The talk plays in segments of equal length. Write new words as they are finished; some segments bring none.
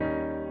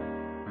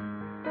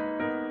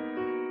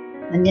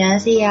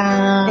안녕하세요.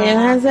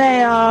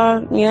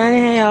 안녕하세요.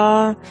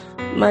 미안해요.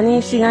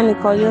 많이 시간이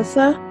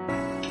걸렸어?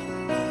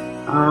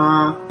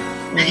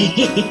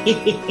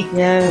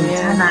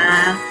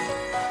 괜찮아.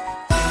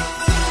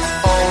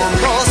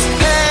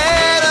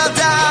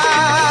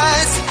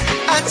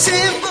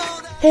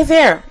 Hey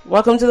there.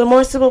 Welcome to the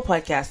More Civil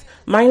Podcast.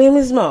 My name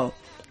is Mo.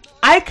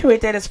 I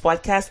created this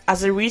podcast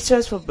as a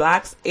resource for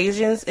Blacks,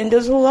 Asians, and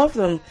those who love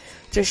them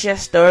to share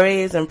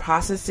stories and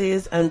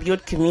processes and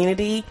build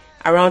community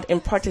around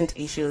important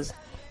issues.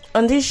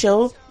 On this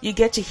show, you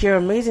get to hear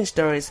amazing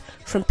stories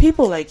from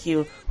people like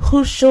you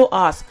who show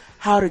us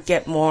how to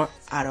get more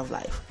out of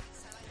life.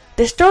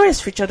 The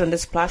stories featured on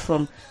this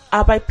platform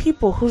are by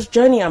people whose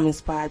journey I'm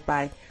inspired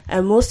by,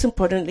 and most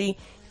importantly,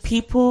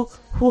 people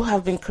who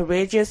have been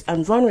courageous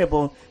and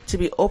vulnerable to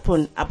be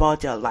open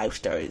about their life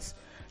stories.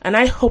 And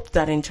I hope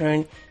that in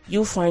turn,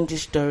 you find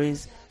these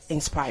stories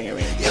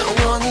inspiring.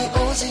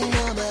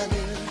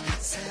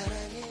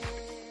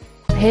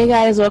 Hey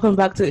guys, welcome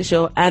back to the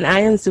show, and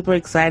I am super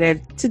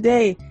excited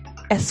today,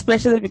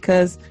 especially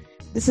because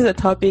this is a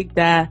topic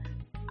that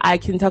I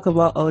can talk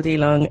about all day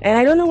long, and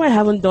I don't know why I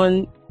haven't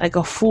done like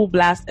a full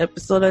blast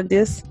episode on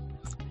this,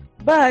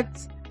 but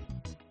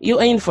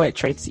you're in for a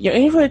treat. You're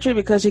in for a treat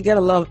because you get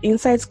a lot of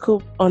inside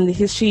scoop on the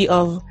history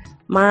of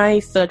my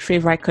third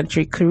favorite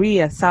country,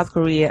 Korea, South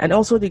Korea, and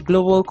also the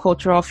global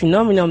cultural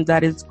phenomenon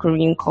that is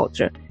Korean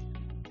culture.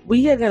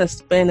 We are going to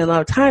spend a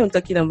lot of time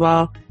talking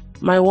about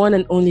my one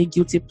and only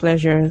guilty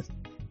pleasure,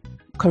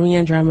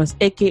 Korean dramas,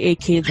 aka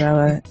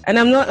K-drama. And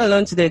I'm not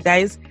alone today,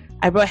 guys.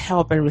 I brought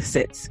help and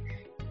receipts.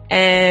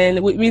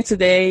 And with me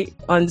today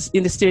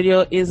in the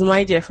studio is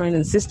my dear friend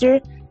and sister,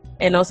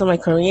 and also my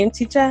Korean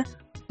teacher,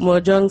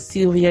 Mojung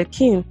Sylvia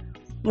Kim.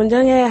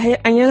 Mojung,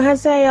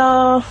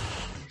 안녕하세요.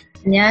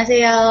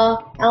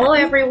 안녕하세요. Hello,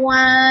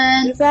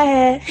 everyone.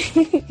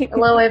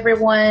 Hello,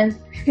 everyone.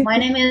 My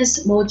name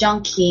is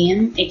Mojung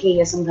Kim,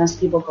 aka sometimes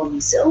people call me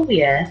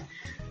Sylvia.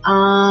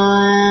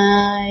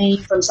 I'm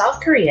from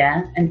South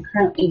Korea. I'm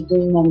currently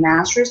doing my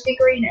master's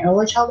degree in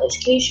early child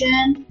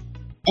education.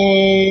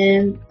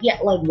 And yeah,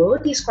 like Mo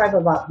described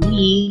about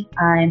me,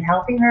 I'm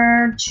helping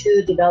her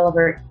to develop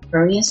her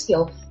Korean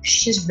skill.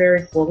 She's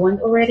very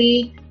fluent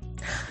already,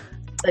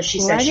 but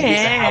she said she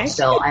needs help,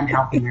 so I'm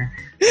helping her.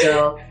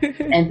 So,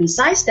 and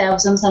besides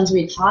that, sometimes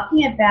we're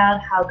talking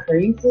about how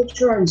Korean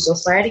culture and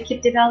society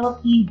keep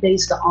developing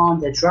based on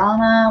the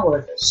drama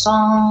or the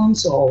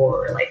songs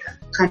or like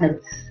kind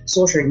of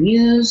social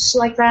news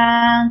like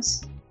that.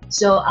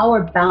 So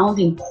our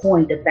bounding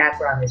point, the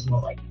background is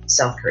more like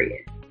South Korea.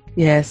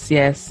 Yes.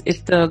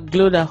 It's the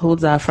glue that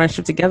holds our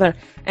friendship together.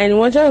 And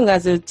Wojung,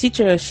 as a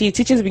teacher, she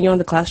teaches beyond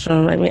the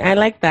classroom. I mean, I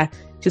like that.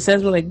 She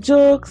sends me like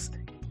jokes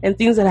and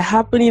things that are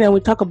happening, and we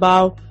talk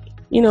about,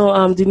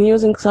 the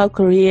news in South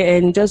Korea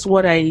and just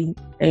what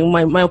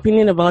my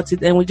opinion about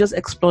it, and we just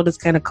explore this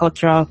kind of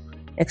cultural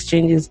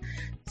exchanges.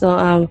 So,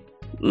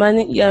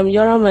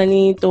 여러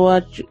많이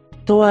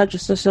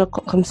도와주셔서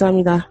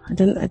감사합니다.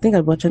 I think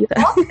I butchered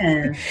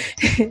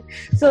that.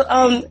 So,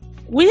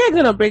 we are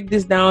going to break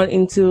this down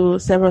into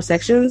several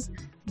sections,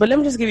 but let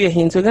me just give you a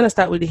hint. We're going to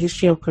start with the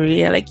history of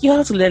Korea. Like, you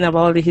have to learn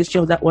about the history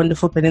of that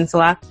wonderful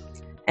peninsula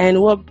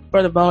and what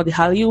brought about the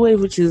Hallyu wave,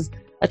 which is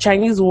a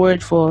Chinese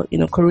word for,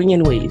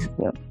 Korean wave.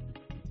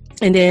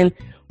 And then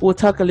we'll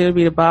talk a little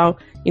bit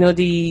about,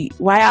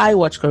 why I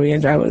watch Korean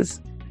dramas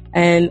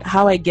and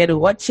how I get to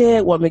watch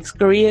it, what makes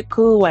Korea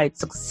cool, why it's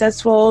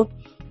successful,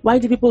 why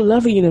do people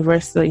love it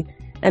universally.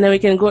 And then we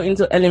can go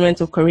into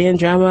elements of Korean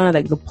drama,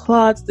 like the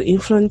plots, the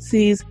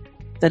influences,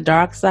 the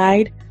dark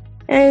side,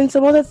 and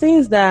some other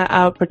things that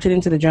are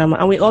pertaining to the drama.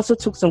 And we also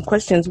took some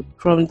questions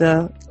from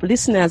the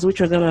listeners, which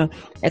we're going to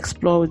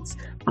explore with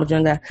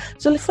Mojunga.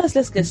 So first,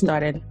 let's get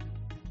started.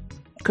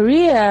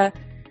 Korea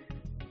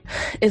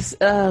is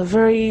a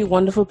very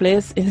wonderful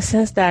place in the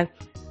sense that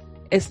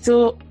it's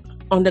still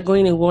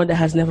undergoing a war that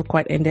has never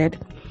quite ended.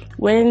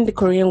 When the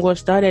Korean War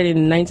started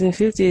in the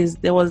 1950s,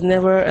 there was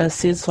never a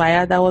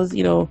ceasefire that was,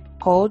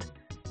 called.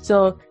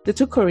 So the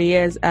two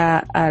Koreas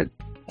are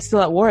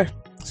still at war.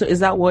 So is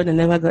that war that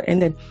never got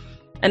ended?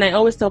 And I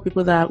always tell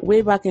people that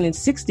way back in the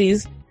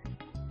 60s,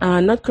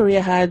 North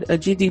Korea had a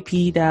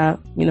GDP that,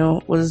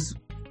 was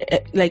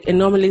like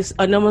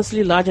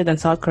enormously larger than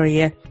South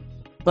Korea.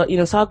 But,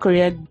 South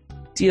Korea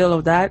did all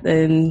of that,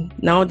 and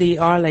now they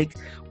are like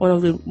one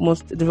of the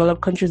most developed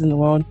countries in the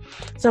world.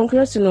 So I'm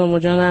curious to know,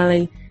 Mojanga,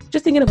 like,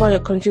 just thinking about your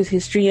country's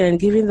history and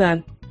given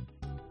that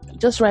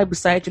just right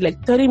beside you,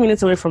 like 30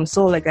 minutes away from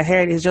Seoul, like I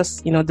heard, is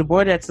just, the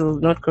border to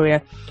North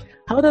Korea.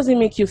 How does it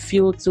make you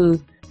feel to,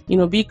 be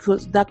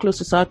that close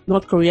to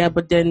North Korea,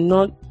 but then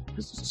not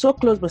so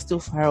close but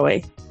still far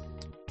away?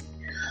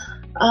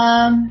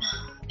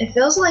 It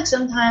feels like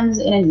sometimes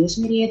in a news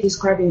media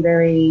describing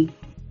very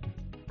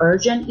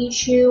urgent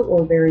issue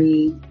or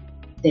very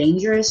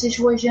dangerous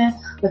situation,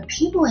 but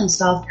people in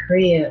South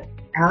Korea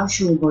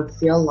actually would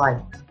feel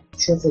like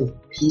truly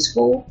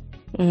peaceful.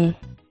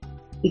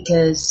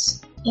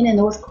 Because in a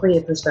North Korea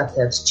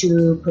perspective,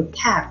 to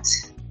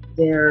protect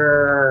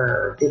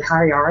the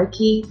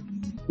hierarchy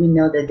we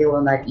know that they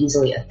will not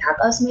easily attack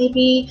us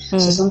maybe. So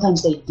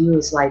sometimes they do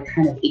is like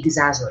kind of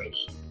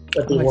exaggerating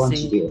what they want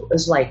to do.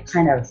 It's like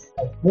kind of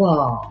like,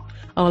 whoa.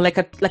 Oh, like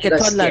a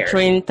toddler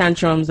throwing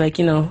tantrums, like,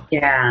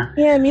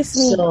 Yeah, miss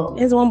me. So,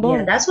 here's one ball.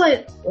 Yeah, that's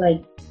why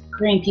like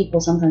Korean people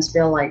sometimes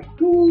feel like,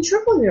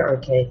 triple you're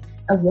okay.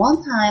 At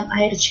one time,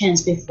 I had a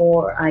chance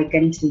before I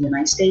get into the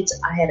United States.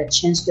 I had a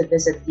chance to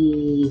visit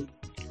the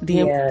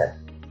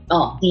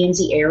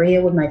DMZ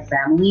area with my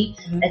family.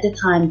 At the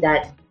time,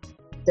 that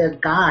the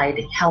guide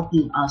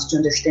helping us to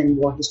understand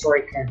more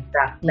historic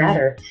fact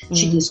better,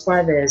 she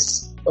described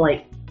as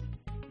like,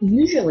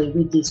 usually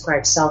we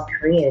describe South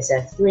Korea as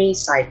a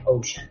three-side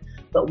ocean.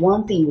 But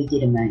one thing we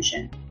didn't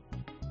mention,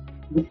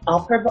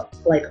 up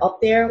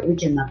there, we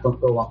cannot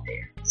go up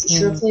there.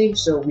 Truthfully,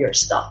 so we are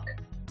stuck.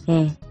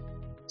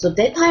 So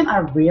that time I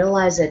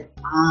realized that,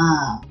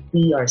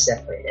 we are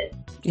separated.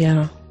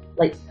 Yeah.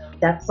 Like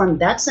that, from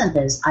that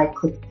sentence, I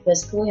could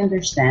physically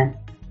understand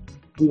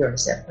we are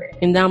separated.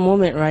 In that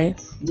moment, right?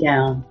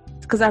 Yeah.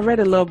 Because I've read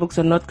a lot of books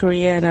on North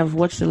Korea and I've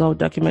watched a lot of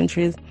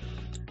documentaries.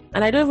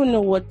 And I don't even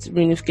know what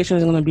reunification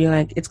is going to be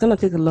like. It's going to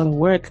take a lot of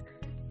work.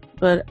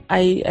 But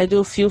I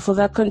do feel for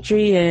that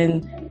country,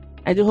 and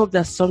I do hope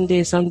that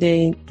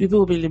someday, people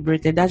will be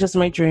liberated. That's just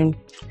my dream.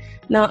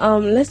 Now,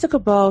 let's talk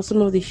about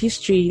some of the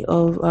history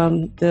of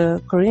the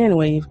Korean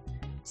wave.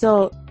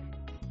 So,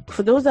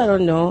 for those that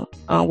don't know,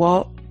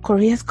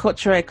 Korea's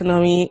cultural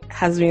economy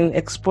has been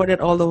exported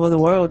all over the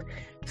world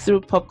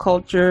through pop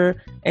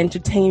culture,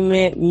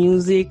 entertainment,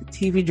 music,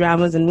 TV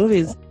dramas, and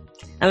movies.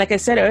 And like I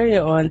said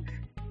earlier on,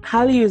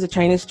 Hallyu is a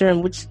Chinese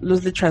term which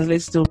loosely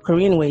translates to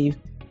Korean wave,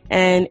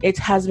 and it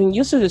has been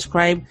used to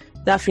describe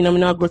that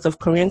phenomenal growth of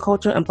Korean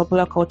culture and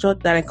popular culture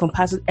that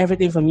encompasses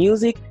everything from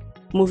music,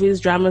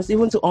 movies, dramas,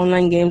 even to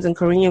online games and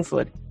Korean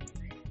food.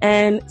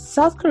 And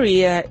South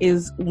Korea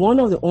is one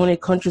of the only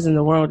countries in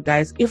the world,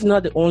 guys, if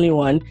not the only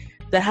one,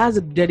 that has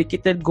a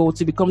dedicated goal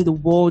to become the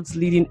world's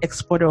leading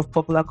exporter of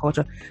popular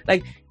culture.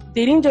 Like,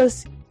 they didn't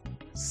just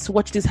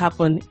watch this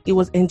happen. It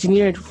was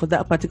engineered for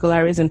that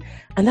particular reason.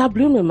 And that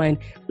blew my mind.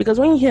 Because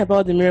when you hear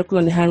about the Miracle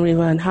on the Han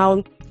River and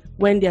how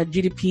when their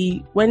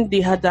GDP, when they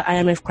had the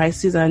IMF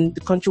crisis and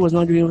the country was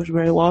not doing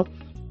very well,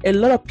 a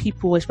lot of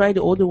people, especially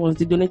the older ones,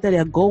 they donated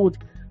their gold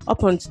up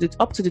to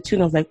the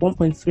tune of like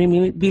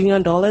 $1.3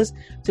 billion to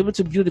be able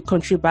to build the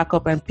country back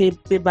up and pay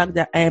back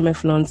their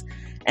IMF loans.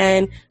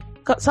 And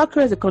South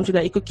Korea is a country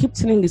that you could keep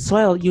tilling the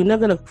soil, you're not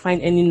going to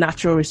find any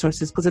natural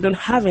resources because they don't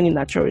have any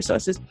natural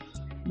resources.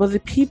 But the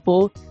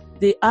people,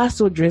 they are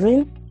so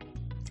driven,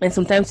 and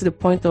sometimes to the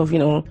point of,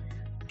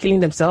 killing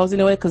themselves in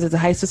a way, because it's a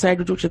high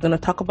society, which we're going to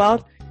talk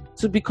about,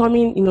 to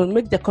becoming,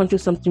 make their country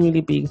something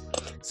really big.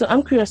 So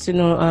I'm curious to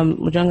know,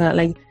 Mojung,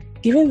 like,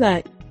 given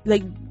that,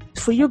 like,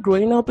 for you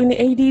growing up in the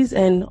 80s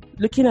and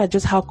looking at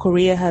just how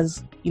Korea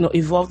has,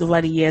 evolved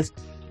over the years,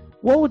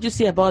 what would you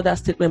say about that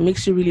statement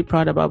makes you really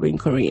proud about being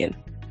Korean?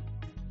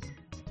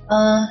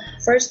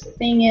 First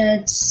thing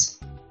is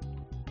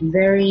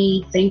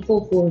very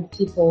thankful for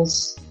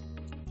people's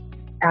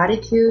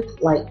attitude,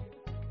 like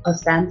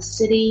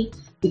authenticity,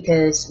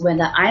 because when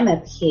the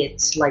IMF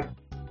hits like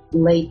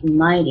late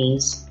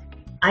 90s,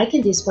 I can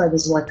describe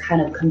this like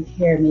kind of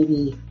compare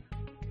maybe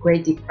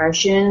Great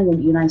Depression when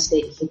the United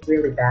States hit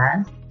really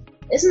bad.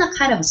 It's not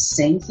kind of the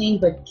same thing,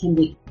 but can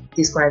be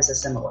described as a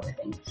similar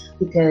thing.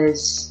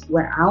 Because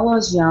when I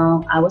was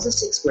young, I was in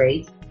 6th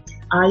grade,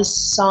 I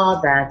saw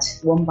that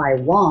one by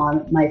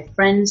one, my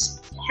friends'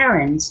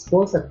 parents,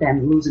 both of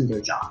them losing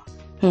their job.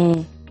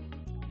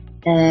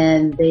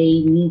 And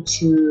they need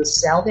to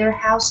sell their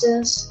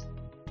houses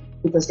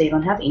because they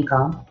don't have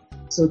income.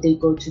 So they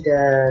go to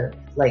the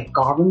like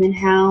government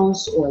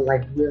house or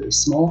like really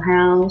small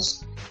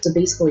house. So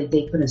basically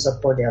they couldn't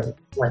support their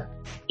like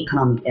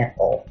economy at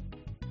all.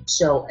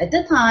 So at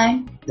the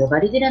time,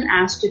 nobody didn't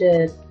ask to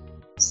the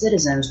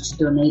citizens to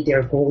donate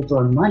their gold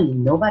or money.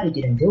 Nobody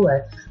didn't do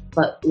it.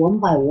 But one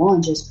by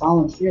one, just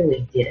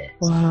voluntarily did it.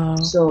 Wow.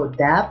 So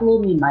that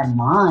blew me my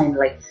mind,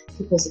 like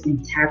people's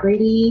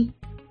integrity,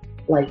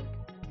 like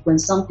when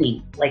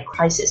something like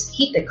crisis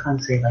hit the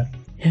country, like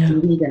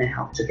we're gonna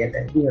help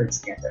together, we are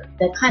together.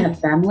 That kind of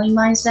family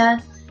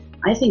mindset,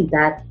 I think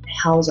that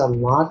helps a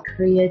lot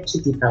Korea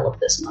to develop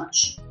this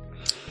much.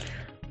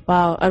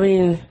 Wow, I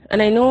mean,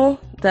 and I know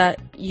that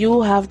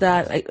you have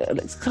that, like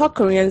South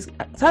Korea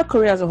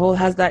as a whole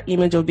has that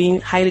image of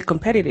being highly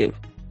competitive,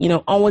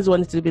 always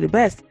wanting to be the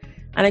best.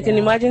 And I can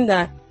imagine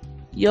that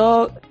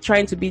you're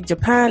trying to beat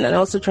Japan and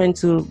also trying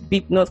to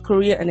beat North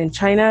Korea, and then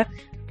China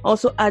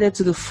also added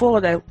to the four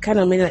that kind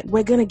of made it like,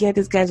 we're going to get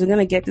these guys.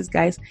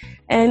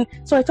 And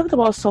so I talked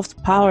about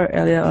soft power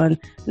earlier on.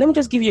 Let me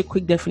just give you a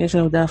quick definition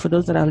of that for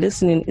those that are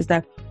listening, is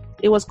that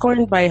it was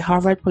coined by a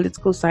Harvard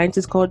political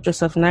scientist called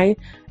Joseph Nye,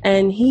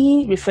 and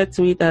he referred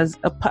to it as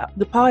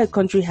the power a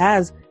country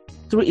has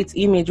through its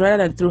image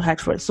rather than through hard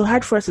force. So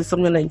hard force is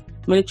something like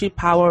military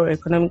power or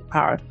economic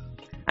power.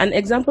 An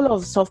example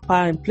of soft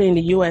power in play in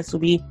the US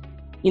would be,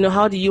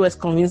 how the US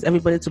convinced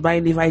everybody to buy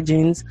Levi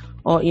jeans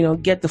or,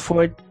 get the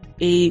Ford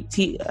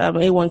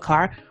A1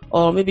 car,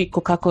 or maybe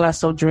Coca-Cola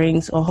soft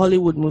drinks or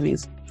Hollywood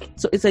movies.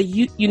 So it's a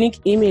unique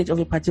image of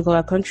a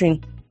particular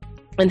country.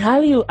 And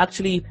Hallyu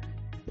actually,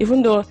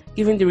 even though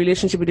given the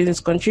relationship between these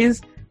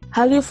countries,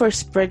 Hallyu first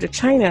spread to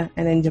China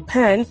and then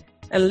Japan,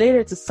 and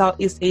later to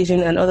Southeast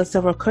Asian and other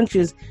several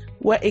countries,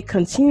 where it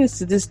continues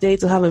to this day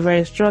to have a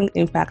very strong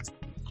impact.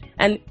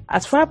 And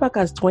as far back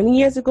as 20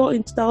 years ago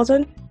in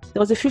 2000, there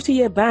was a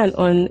 50-year ban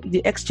on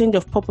the exchange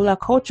of popular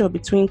culture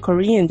between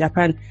Korea and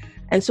Japan.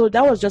 And so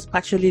that was just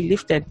partially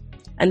lifted.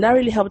 And that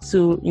really helped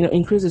to,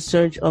 increase the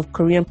surge of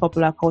Korean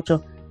popular culture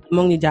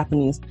among the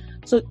Japanese.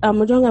 So,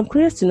 Mojung, I'm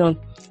curious to know,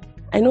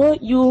 I know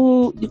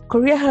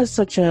Korea has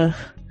such a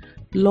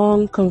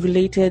long,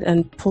 convoluted,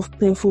 and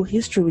painful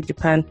history with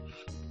Japan.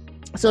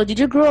 So did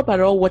you grow up at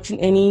all watching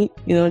any,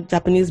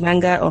 Japanese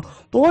manga, or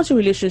what was your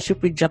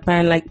relationship with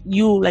Japan?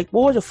 What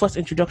was your first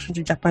introduction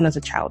to Japan as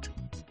a child?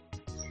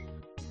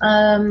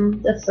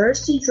 The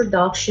first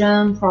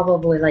introduction,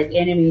 probably like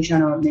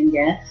animation or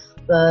manga,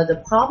 but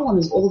the problem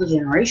is older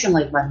generation,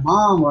 like my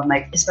mom or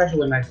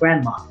especially my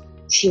grandma.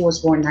 She was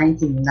born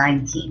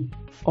 1919.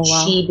 Oh,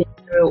 wow. She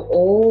been through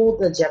all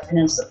the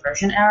Japanese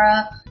suppression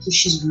era, so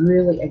she's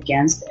really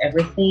against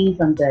everything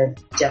from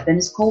the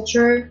Japanese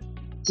culture.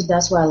 So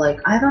that's why,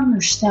 I don't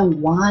understand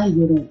why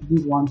you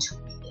want to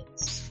read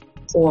it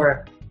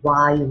or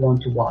why you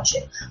want to watch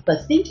it.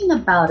 But thinking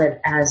about it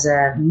as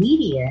a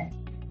media,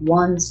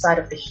 one side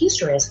of the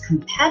history is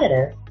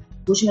competitive,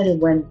 which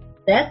meant when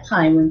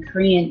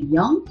Korean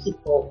young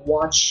people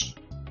watch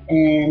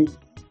and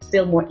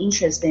feel more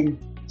interest in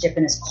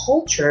Japanese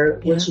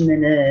culture, which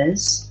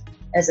means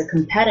as a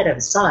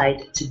competitive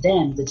side to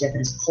them, the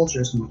Japanese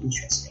culture is more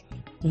interesting.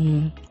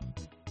 Mm-hmm.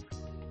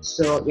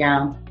 So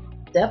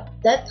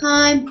that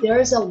time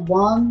there's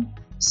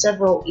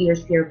several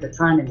years period of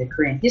time in the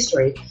Korean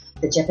history,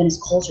 the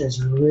Japanese culture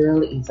has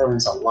really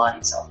influenced a lot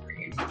in South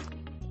Korea.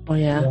 Oh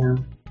yeah.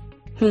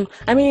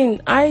 I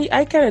mean,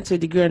 I kind of to a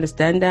degree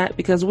understand that,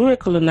 because we were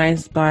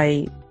colonized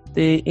by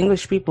the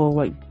English people,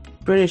 like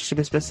British to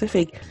be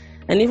specific.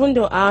 And even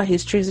though our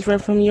history is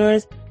different from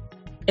yours,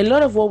 a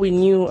lot of what we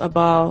knew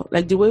about,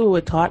 the way we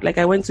were taught,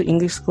 I went to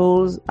English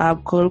schools,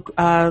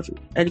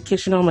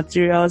 educational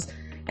materials,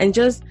 and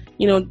just,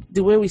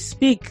 the way we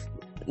speak,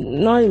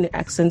 not in the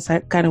accent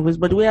kind of ways,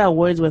 but the way our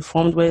words were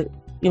formed were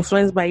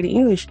influenced by the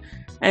English.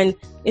 And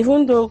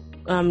even though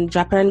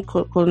Japan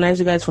colonized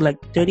you guys for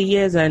 30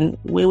 years and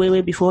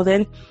way before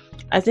then,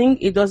 I think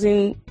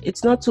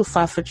it's not too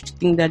far-fetched to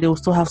think that they will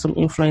still have some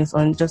influence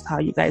on just how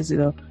you guys,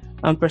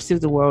 perceive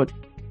the world.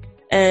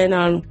 And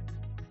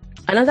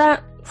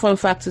another fun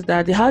fact is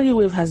that the Hallyu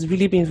wave has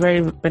really been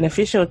very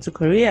beneficial to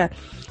Korea,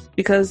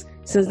 because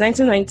since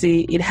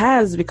 1990, it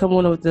has become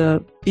one of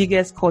the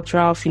biggest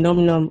cultural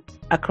phenomenon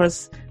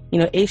across,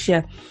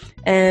 Asia.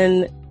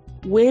 And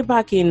way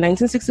back in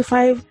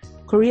 1965,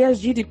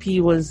 Korea's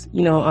GDP was,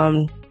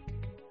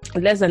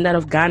 less than that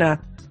of Ghana,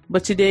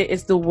 but today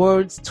it's the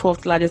world's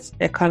 12th largest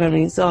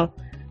economy. So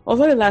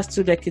over the last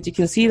 2 decades, you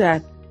can see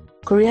that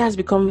Korea has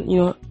become,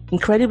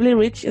 incredibly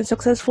rich and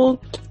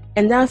successful.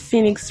 And that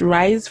phoenix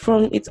rise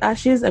from its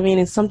ashes, I mean,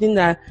 it's something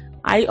that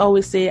I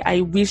always say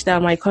I wish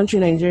that my country,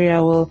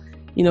 Nigeria, will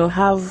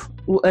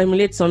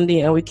emulate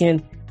someday, and we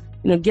can,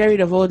 get rid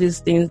of all these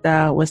things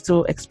that we're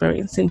still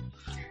experiencing.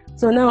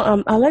 So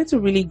now I'd like to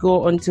really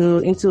go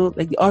into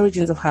the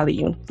origins of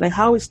Hallyu,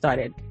 how it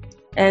started.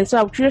 And so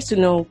I'm curious to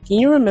know, can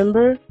you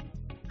remember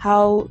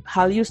how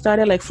Hallyu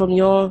started, from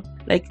your,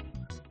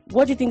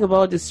 what do you think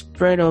about the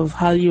spread of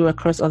Hallyu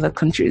across other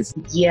countries?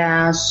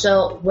 Yeah,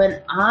 so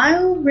when I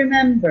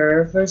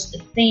remember, first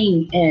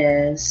thing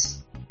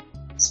is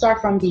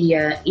start from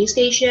the East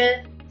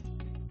Asia.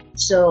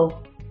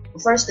 So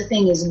first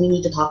thing is we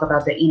need to talk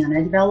about the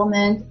internet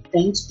development.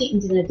 Thanks to the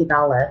internet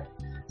development,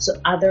 so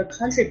other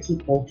country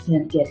people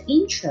can get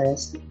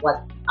interest in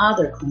what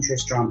other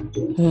countries' drama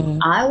do. Mm-hmm.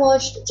 I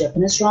watched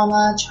Japanese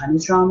drama,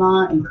 Chinese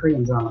drama, and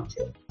Korean drama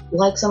too.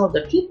 Some of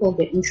the people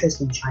get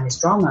interested in Chinese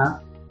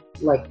drama,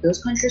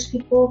 those countries'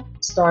 people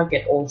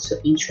get also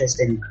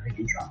interested in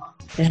Korean drama.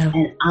 Yeah.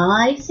 And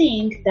I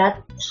think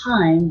that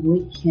time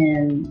we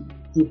can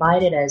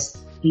divide it as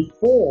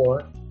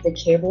before the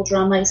cable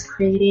drama is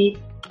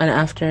created. And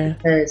after.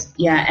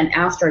 And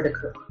after the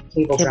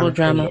cable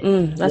drama.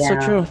 That's so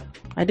true.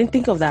 I didn't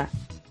think of that.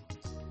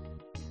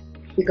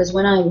 Because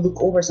when I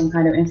look over some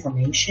kind of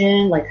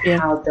information,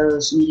 how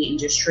those media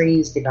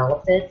industries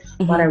developed it,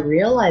 what I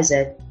realized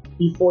that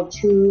before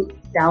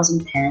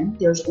 2010,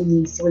 there's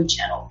only 3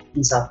 channels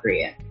in South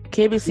Korea.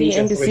 KBC,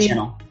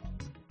 NBC.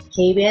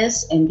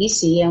 KBS,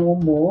 NBC, and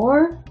one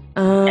more,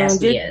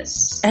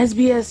 SBS.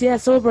 SBS, yeah,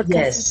 so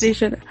broadcast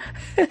station.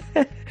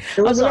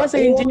 Those are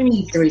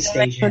only 3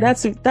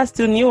 stations. That's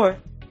too newer.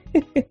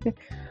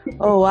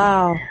 Oh,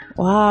 wow.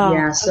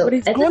 Yeah, but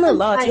it's grown a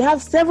lot. You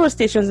have several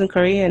stations in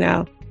Korea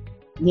now.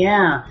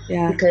 Yeah.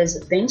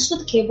 Because thanks to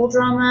the cable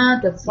drama,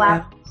 the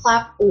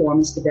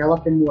platforms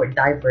developing more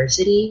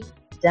diversity.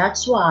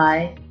 That's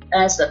why,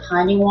 as the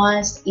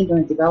timing-wise,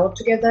 internet developed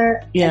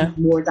together, and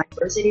more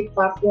diversity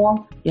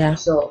platform. Yeah.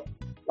 So,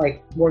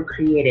 like more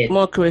creative.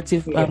 More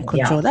creative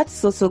control. Yeah. That's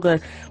so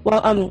good.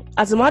 Well,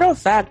 as a matter of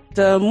fact,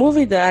 the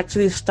movie that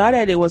actually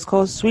started it was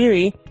called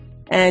Swiri,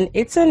 and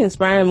it's an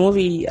inspiring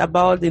movie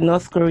about the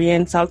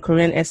South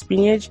Korean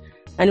espionage,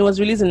 and it was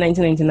released in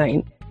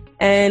 1999,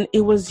 and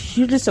it was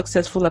hugely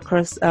successful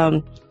across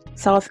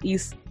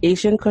Southeast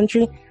Asian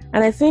country.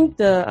 And I think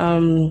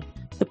the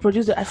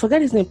producer, I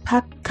forget his name,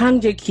 Kang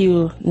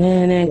Jae-kyu,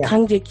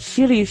 Kang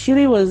Jae-kyu,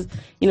 Shiri was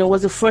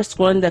the first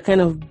one that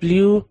kind of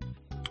blew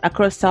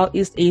across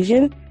Southeast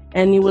Asian,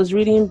 and it was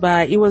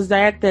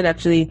directed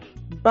actually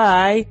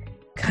by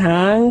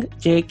Kang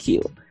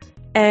Jae-kyu,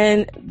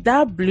 and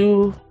that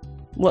blew.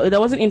 Well, there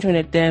wasn't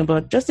internet then,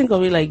 but just think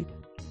of it like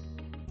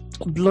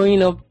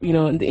blowing up,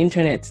 the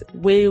internet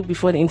way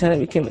before the internet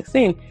became a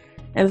thing.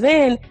 And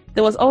then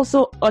there was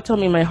also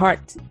Autumn in My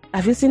Heart.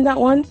 Have you seen that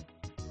one?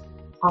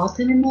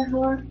 Autumn in My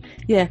Heart?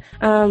 Yeah.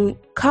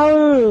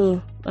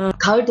 가을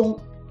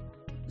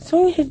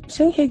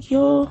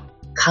송혜교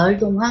가을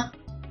동화?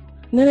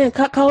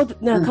 가을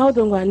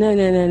동화.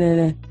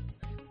 네네네네.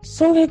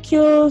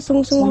 송혜교,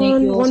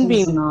 송승헌,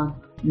 원빈.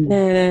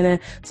 No.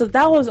 So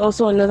that was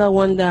also another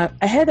one that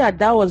I heard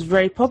that was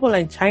very popular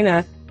in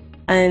China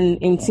and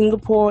in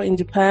Singapore, in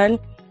Japan.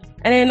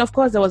 And then, of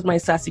course, there was My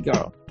Sassy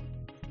Girl.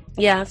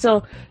 Yeah,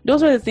 so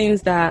those were the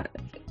things that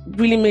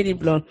really made it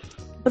blown.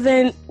 But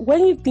then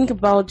when you think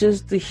about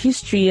just the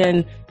history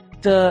and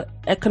the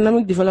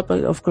economic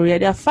development of Korea,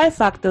 there are 5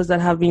 factors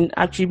that have been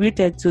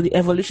attributed to the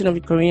evolution of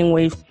the Korean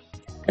wave.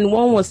 And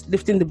one was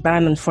lifting the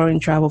ban on foreign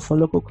travel for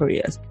local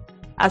Koreans.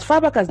 As far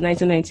back as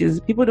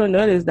 1990s, people don't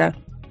notice that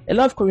a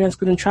lot of Koreans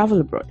couldn't travel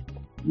abroad.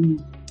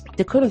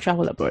 They couldn't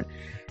travel abroad.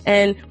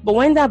 But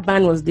when that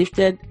ban was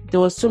lifted, there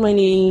was so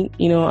many,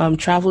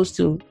 travels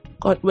to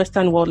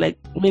Western world, like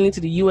mainly to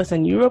the US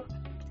and Europe.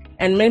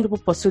 And many people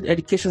pursued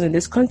education in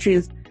these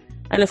countries.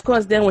 And of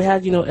course, then we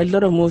had, a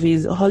lot of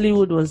movies.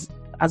 Hollywood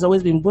has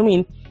always been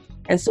booming.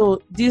 And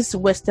so these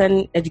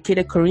Western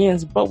educated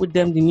Koreans brought with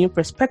them the new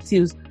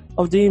perspectives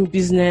of doing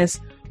business,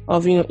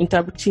 of,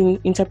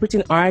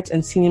 interpreting art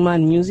and cinema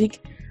and music,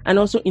 and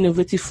also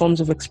innovative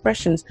forms of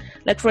expressions.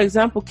 Like, for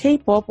example,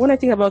 K-pop. When I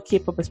think about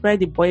K-pop,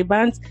 especially the boy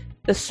bands,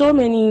 there's so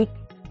many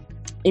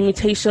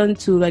imitation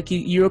to like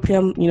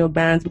European,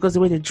 bands, because the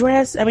way they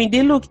dress. I mean,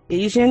 they look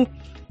Asian,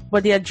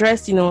 but they are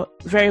dressed,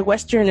 very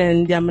Western,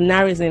 and their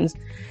mannerisms.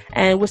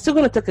 And we're still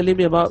going to talk a little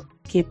bit about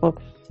K-pop.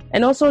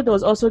 And also, there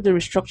was also the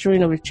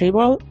restructuring of the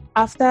chaebol.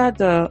 After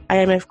the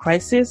IMF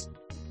crisis,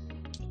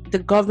 the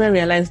government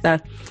realized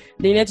that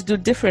they needed to do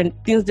different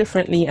things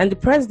differently. And the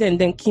president,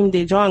 then Kim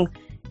Dae-jung,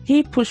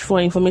 he pushed for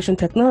information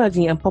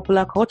technology and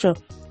popular culture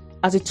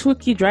as the 2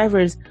 key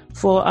drivers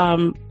for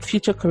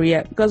future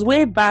Korea. Because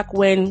way back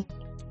when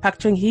Park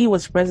Chung-hee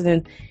was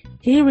president,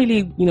 he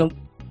really,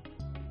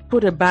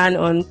 put a ban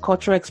on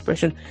cultural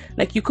expression.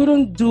 Like you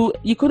couldn't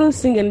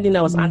sing anything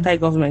that was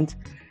anti-government.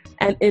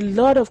 And a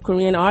lot of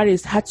Korean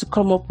artists had to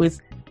come up with,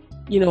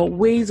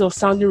 ways of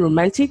sounding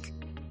romantic,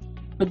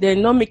 but they're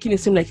not making it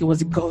seem like it was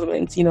the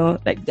government,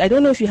 Like, I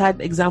don't know if you had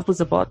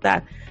examples about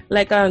that.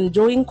 Like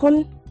Jo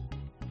In-kwon.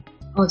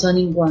 Oh, Jo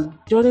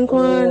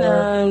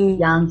In-kwon.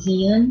 Yang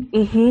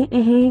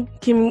Hee-eun.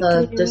 Kim.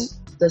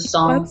 The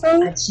song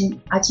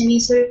아침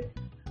이슬.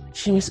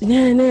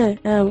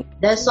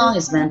 That song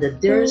is landed.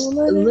 There's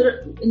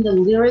in the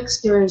lyrics.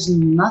 There is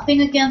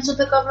nothing against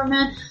the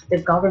government. The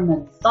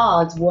government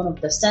thought one of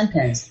the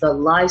sentence, the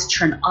lights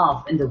turn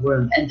off in the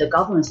room, and the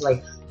government's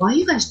like, why are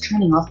you guys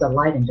turning off the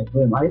light in the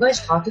room? Are you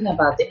guys talking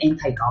about the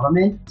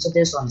anti-government? So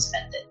this one is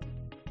landed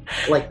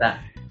like that.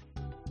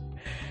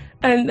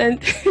 And then,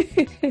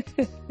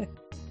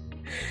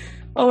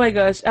 oh my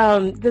gosh,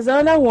 there's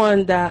another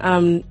one that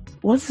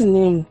what's his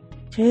name?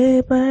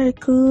 제발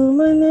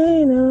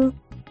그만해요.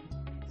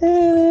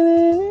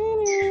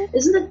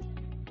 Isn't it?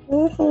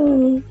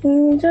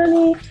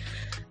 Johnny,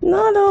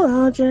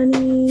 not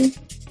Johnny.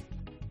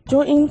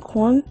 Jo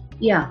In-kwon.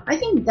 Yeah, I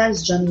think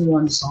that's Johnny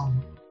Won's song.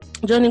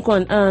 Johnny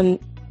In-kwon, and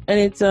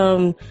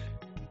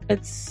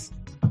it's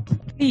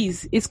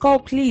Please. It's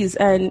called Please,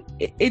 and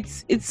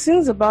it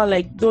sings about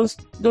like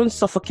don't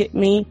suffocate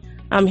me.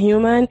 I'm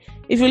human.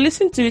 If you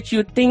listen to it,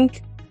 you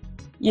think,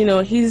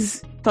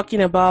 he's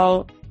talking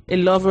about a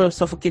lover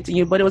suffocating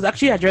you, but it was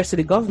actually addressed to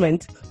the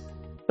government.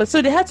 But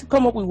so they had to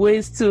come up with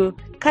ways to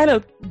kind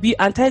of be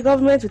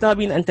anti-government without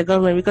being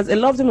anti-government, because a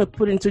lot of them were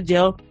put into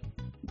jail.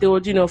 They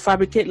would,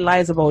 fabricate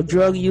lies about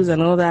drug use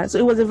and all that. So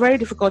it was a very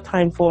difficult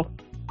time for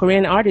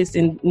Korean artists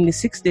in the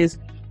 60s.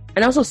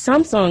 And also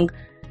Samsung.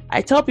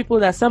 I tell people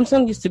that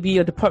Samsung used to be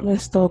a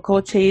department store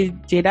called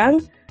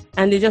Jedang,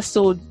 and they just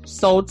sold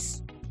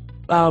salts,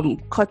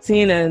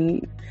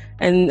 cotton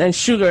and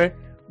sugar.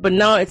 But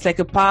now it's like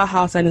a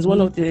powerhouse, and it's one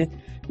of the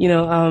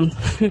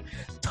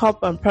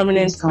top and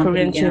prominent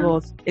Korean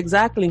chaebols.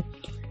 Exactly.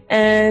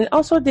 And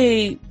also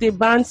they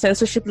banned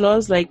censorship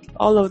laws, like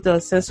all of the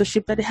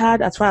censorship that they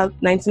had as far as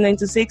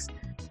 1996.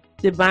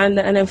 They banned,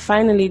 and then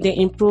finally they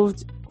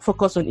improved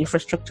focus on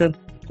infrastructure.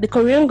 The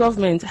Korean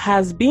government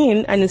has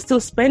been and is still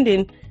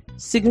spending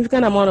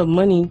significant amount of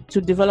money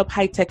to develop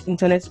high-tech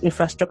internet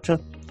infrastructure.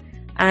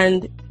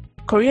 And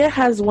Korea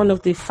has one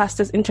of the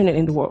fastest internet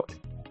in the world.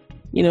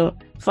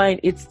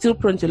 Fine, it's still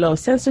prone to a lot of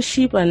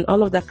censorship and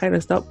all of that kind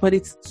of stuff, but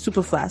it's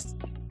super fast.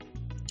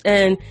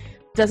 And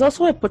there's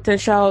also a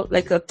potential,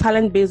 like a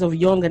talent base of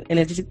young and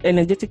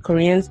energetic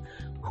Koreans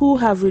who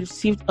have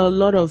received a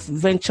lot of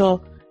venture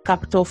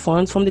capital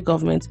funds from the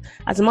government.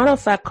 As a matter of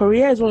fact,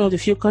 Korea is one of the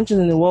few countries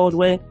in the world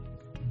where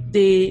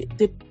they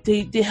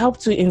help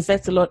to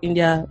invest a lot in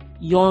their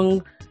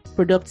young,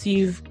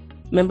 productive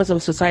members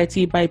of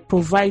society by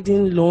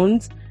providing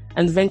loans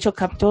and venture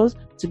capitals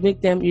to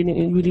make them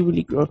really,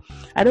 really grow.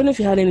 I don't know if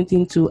you had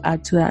anything to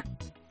add to that.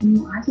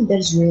 I think that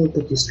is a really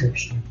good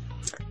description.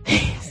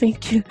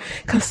 Thank you,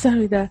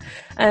 Kasarida.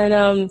 And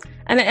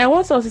I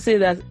want to also say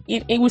that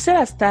we say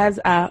that stars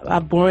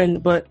are born,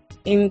 but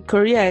in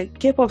Korea,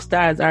 K-pop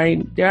stars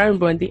aren't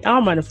born; they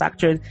are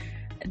manufactured.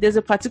 There's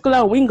a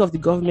particular wing of the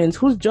government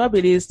whose job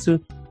it is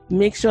to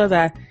make sure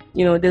that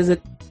there's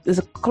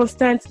a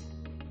constant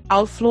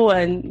outflow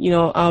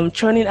and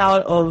churning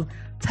out of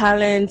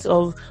talent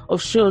of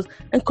shows.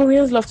 And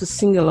Koreans love to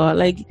sing a lot.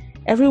 Like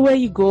everywhere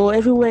you go,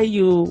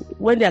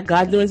 when they're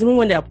gatherings, even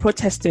when they're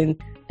protesting,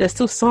 there's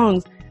still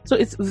songs. So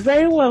it's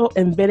very well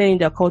embedded in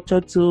their culture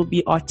to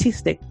be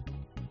artistic.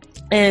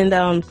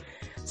 And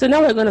so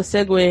now we're going to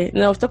segue.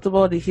 Now I've talked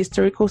about the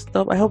historical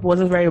stuff. I hope it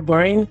wasn't very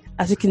boring.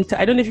 As you can tell,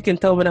 I don't know if you can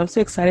tell, but I'm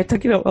so excited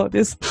talking about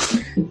this.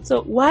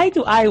 So why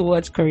do I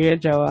watch Korean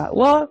drama?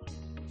 Well,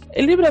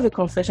 a little bit of a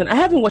confession. I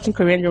have been watching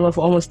Korean drama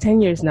for almost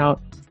 10 years now.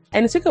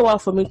 And it took a while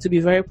for me to be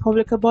very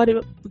public about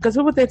it because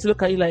people tend to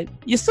look at you like,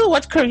 you still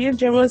watch Korean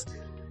dramas?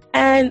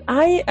 And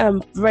I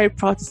am very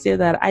proud to say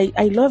that I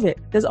love it.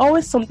 There's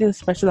always something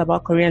special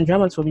about Korean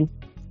dramas for me.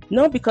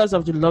 Not because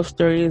of the love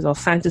stories or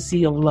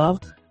fantasy of love,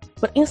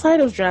 but inside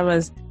those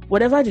dramas,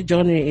 whatever the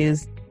genre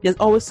is, there's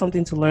always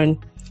something to learn.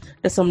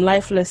 There's some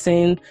life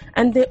lesson.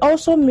 And they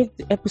also make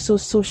the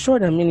episodes so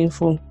short and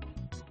meaningful.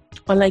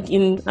 Unlike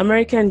in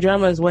American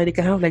dramas where they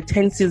can have like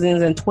 10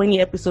 seasons and 20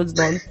 episodes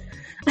long.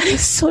 And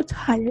it's so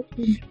tiring,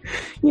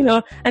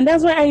 and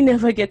that's why I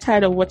never get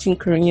tired of watching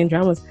Korean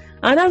dramas.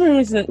 Another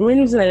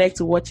reason I like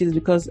to watch it is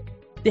because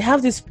they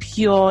have these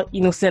pure,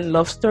 innocent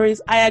love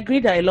stories. I agree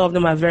that a lot of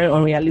them are very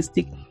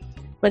unrealistic,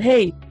 but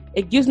hey,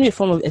 it gives me a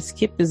form of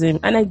escapism,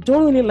 and I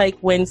don't really like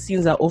when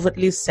scenes are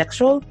overtly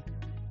sexual.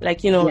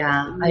 Like,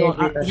 Yeah, I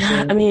agree with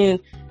that. I mean,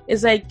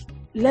 it's like,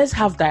 let's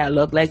have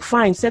dialogue. Like,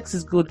 fine, sex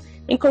is good.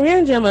 In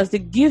Korean dramas, they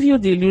give you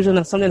the illusion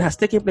that something has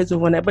taken place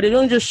overnight, but they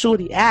don't just show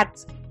the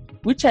act,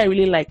 which I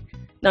really like.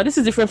 Now, this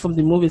is different from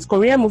the movies.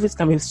 Korean movies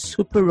can be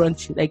super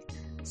raunchy, like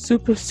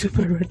super,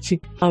 super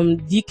raunchy.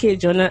 DK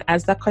Jonah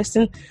asked that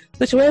question,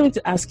 so she wanted me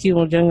to ask you,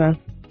 Mojung.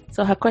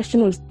 So her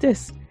question was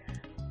this.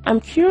 I'm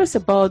curious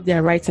about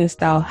their writing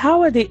style.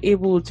 How are they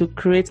able to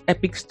create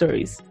epic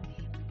stories?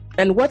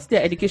 And what's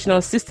their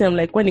educational system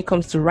like when it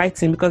comes to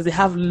writing? Because they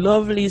have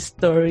lovely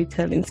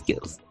storytelling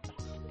skills.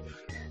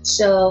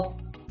 So,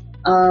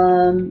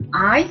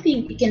 I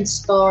think you can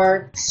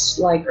start,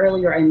 like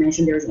earlier I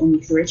mentioned, there's only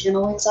 3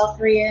 channels in South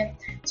Korea.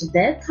 So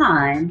that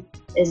time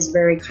is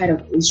very kind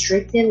of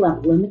restricted,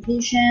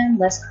 limitation,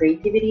 less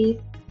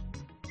creativity.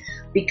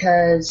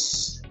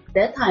 Because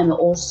that time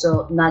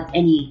also not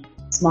any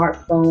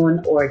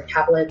smartphone or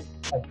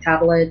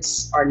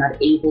tablets are not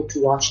able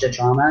to watch the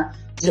drama.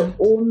 So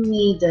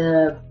only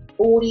the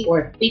 40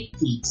 or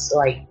 50s,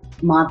 like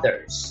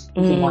mothers,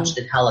 can watch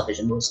the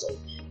television mostly.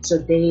 So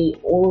they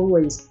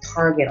always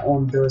target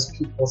on those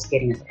people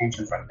getting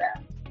attention from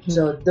them.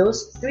 So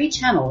those 3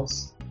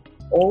 channels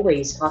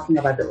always talking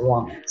about the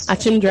romance.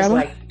 Achim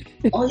drama?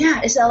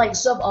 It's like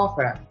soap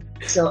opera.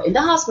 So in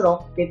the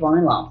hospital, they fall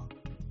in love.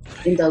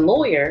 In the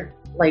lawyer,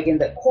 like in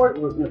the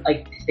courtroom,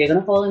 like they're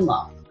gonna fall in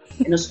love.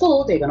 In the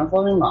school, they're gonna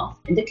fall in love.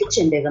 In the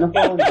kitchen, they're gonna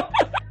fall in love.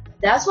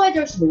 That's why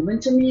there's a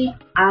moment to me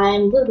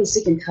I'm a little bit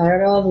sick and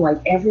tired of,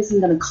 like everything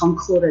gonna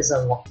conclude as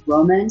a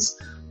romance.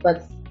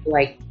 But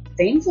like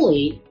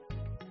thankfully,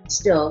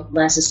 still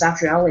less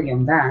sexuality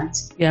on that.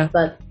 Yeah.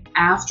 But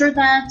after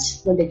that,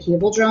 when the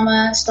cable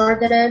drama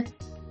started,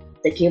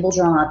 the cable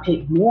drama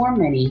paid more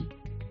money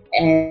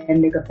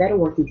and make a better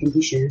working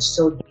conditions.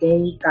 So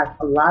they got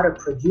a lot of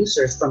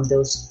producers from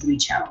those 3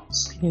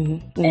 channels,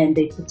 and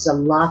they put a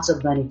lots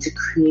of money to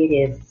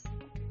creative,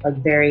 like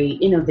very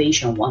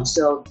innovation ones,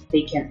 so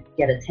they can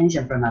get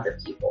attention from other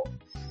people.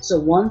 So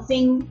one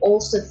thing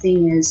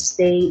is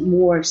they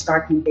more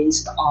starting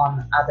based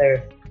on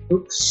other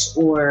books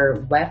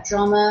or web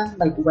drama,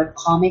 like web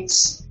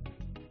comics.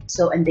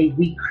 So, and they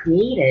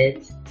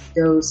recreated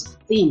those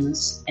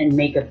themes and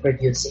make it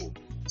producing.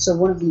 So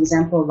one of the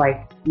example,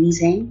 like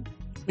Mojung.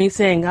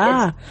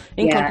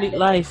 Incomplete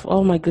Life.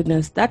 Oh my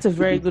goodness, that's a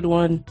very good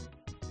one.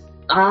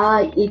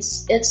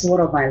 It's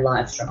one of my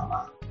life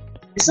drama.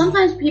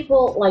 Sometimes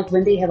people, like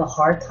when they have a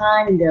hard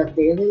time in their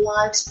daily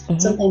lives,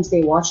 sometimes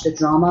they watch the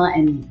drama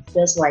and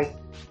just like,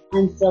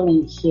 I'm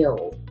feeling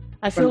healed.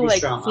 I feel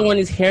like someone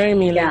is hearing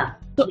me. Like,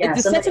 so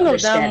the setting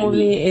of that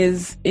movie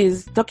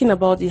is talking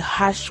about the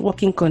harsh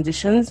working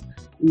conditions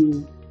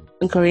in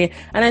Korea.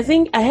 And I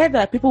think I heard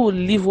that people would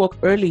leave work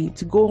early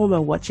to go home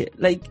and watch it.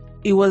 Like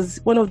it's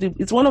one of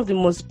the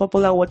most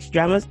popular watch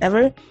dramas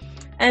ever.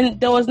 And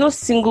there was no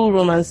single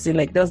romance scene.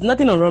 Like, there was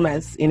nothing on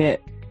romance in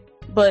it.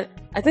 But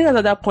I think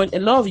at that point, a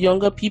lot of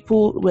younger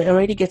people were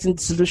already getting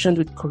disillusioned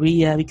with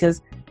Korea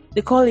because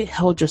they call it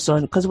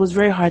Hallyu because it was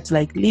very hard to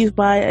like live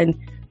by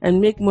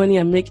and make money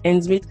and make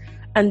ends meet.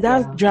 And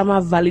that drama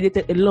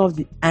validated a lot of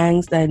the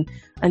angst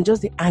and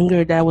just the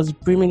anger that was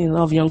brimming in a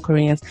lot of young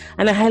Koreans.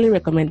 And I highly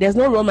recommend. There's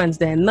no romance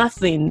there.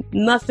 Nothing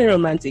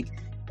romantic.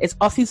 It's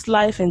office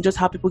life and just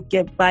how people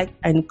get back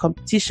and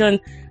competition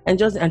and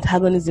just the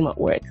antagonism at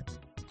work.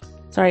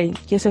 Sorry,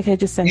 yes, okay,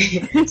 just say.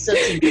 So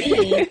to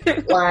me,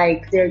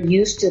 like, they're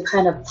used to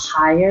kind of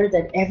higher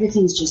that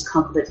everything's just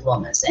complete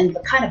romance. And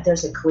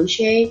there's a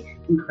cliche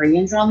in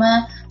Korean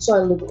drama. So I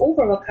look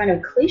over what kind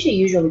of cliche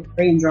usually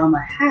Korean drama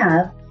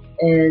have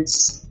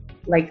is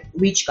like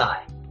rich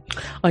guy.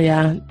 Oh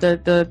yeah,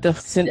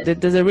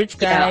 there's a rich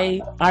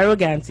guy,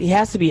 arrogant. He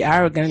has to be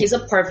arrogant. He's a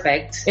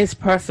perfect. It's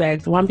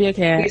perfect. One big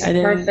hair. He's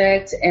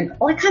perfect and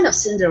all kind of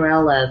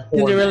Cinderella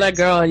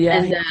girl,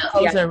 yeah. And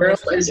girl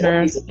is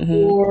always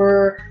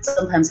poor.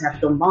 Sometimes have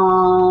the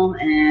mom,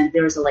 and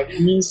there's a like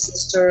mean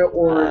sister,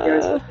 or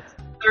there's a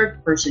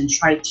third person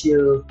try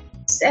to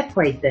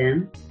separate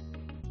them,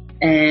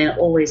 and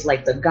always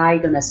like the guy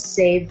gonna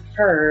save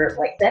her,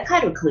 like that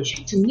kind of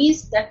cliche. To me,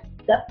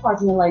 that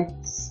part, like.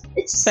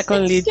 It's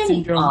second lead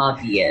syndrome.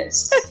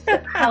 Obvious.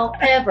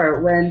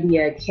 However, when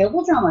the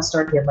cable drama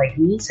started like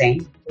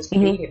meeting, just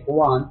make it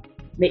one,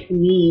 make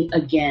me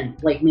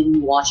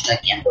watch it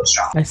again. Those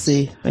dramas.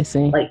 I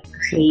see. Like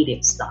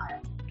creative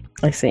style.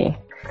 I see.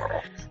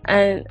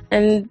 And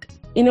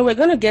we're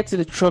gonna get to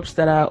the tropes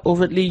that are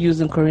overtly used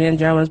in Korean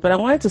dramas, but I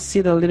wanted to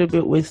sit a little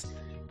bit with,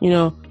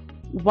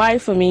 why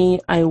for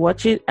me I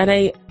watch it,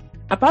 and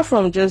apart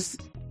from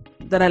just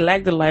that I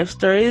like the life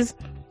stories,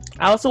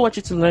 I also watch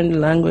it to learn the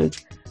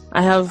language.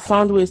 I have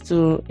found ways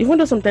to, even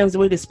though sometimes the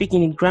way they speak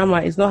in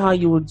grammar is not how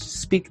you would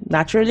speak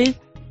naturally,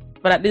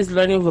 but at least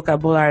learning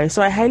vocabulary.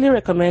 So I highly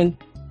recommend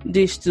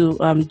this to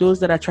those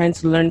that are trying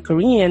to learn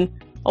Korean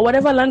or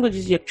whatever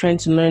languages you're trying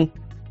to learn.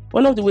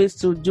 One of the ways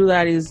to do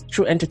that is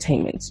through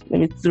entertainment,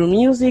 maybe through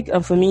music.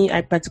 And for me,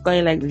 I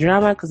particularly like the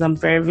drama because I'm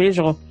very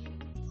visual.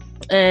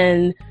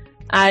 And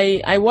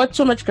I watch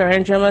so much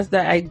Korean dramas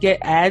that I get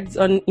ads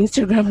on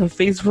Instagram and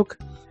Facebook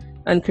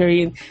and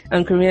Korean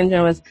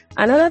dramas.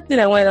 Another thing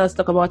I wanted us to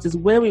talk about is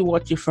where we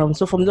watch it from.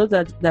 So from those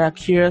that are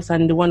curious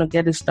and they want to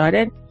get it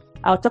started,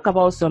 I'll talk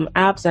about some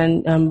apps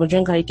and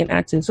Mojung you can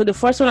add to. So the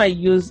first one I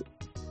use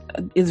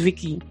is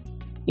Viki.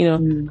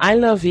 I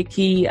love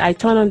Viki. I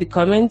turn on the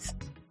comments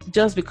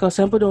just because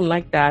some people don't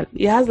like that.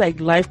 It has like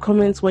live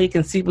comments where you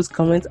can see people's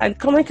comments, and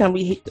comment can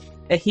be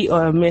a hit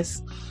or a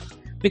miss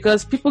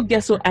because people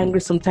get so angry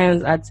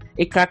sometimes at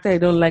a character they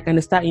don't like and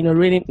they start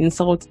raining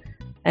insults.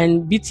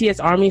 And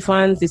BTS ARMY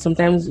fans, they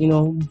sometimes,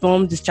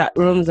 bomb the chat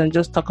rooms and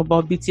just talk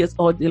about BTS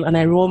all day, and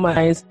I roll my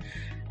eyes.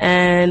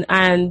 And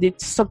the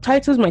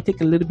subtitles might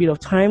take a little bit of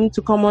time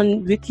to come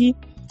on Viki,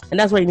 and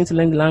that's why you need to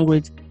learn the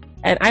language.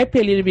 And I pay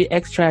a little bit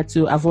extra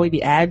to avoid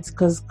the ads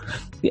because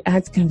the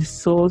ads can be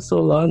so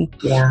long.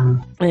 Yeah.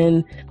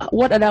 And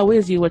what other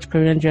ways do you watch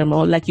Korean drama,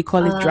 or like you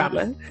call it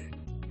drama?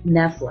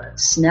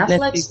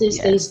 Netflix these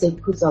days, they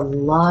put a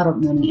lot of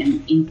money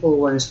and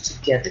influence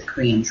to get the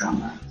Korean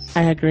drama.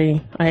 I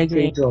agree.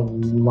 They do a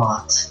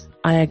lot.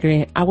 I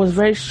agree. I was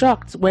very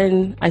shocked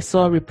when I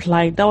saw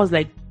Reply. That was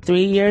like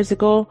 3 years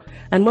ago.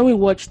 And when we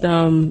watched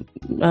Sunshine,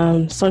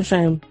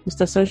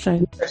 Mr.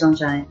 Sunshine. Mr.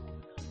 Sunshine.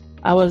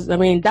 That was a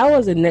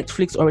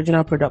Netflix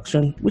original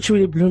production, which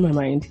really blew my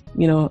mind.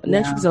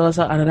 Netflix is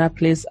also another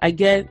place. I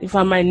get, if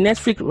I'm my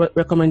Netflix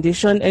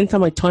recommendation,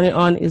 anytime I turn it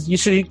on, is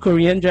usually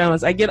Korean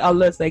dramas. I get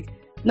alerts like,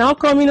 now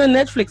coming on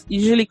Netflix,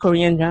 usually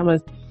Korean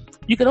dramas.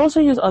 You can also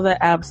use other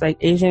apps like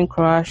Asian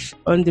Crush,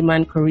 On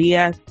Demand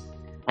Korea,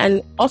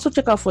 and also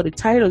check out for the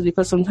titles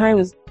because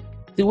sometimes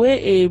the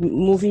way a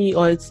movie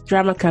or its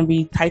drama can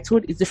be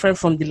titled is different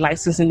from the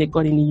licensing they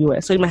got in the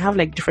US. So it might have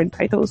like different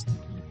titles.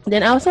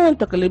 Then I also want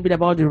to talk a little bit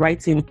about the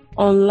writing.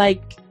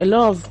 Unlike a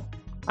lot of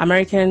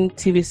American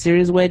TV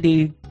series where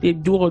they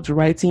do all the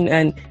writing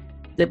and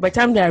by the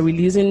time they are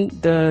releasing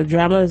the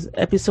dramas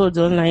episodes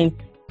online,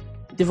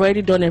 they've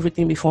already done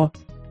everything before.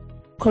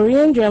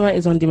 Korean drama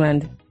is on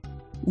demand.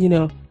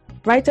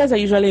 Writers are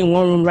usually in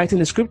one room writing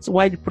the scripts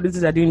while the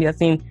producers are doing their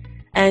thing.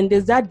 And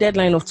there's that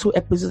deadline of 2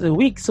 episodes a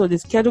week. So the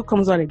schedule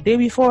comes out a day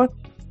before.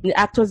 The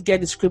actors get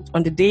the script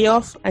on the day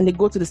off and they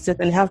go to the set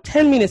and they have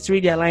 10 minutes to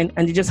read their line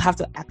and they just have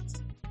to act.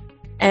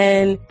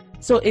 And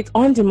so it's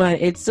on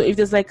demand. So if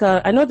there's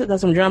I know that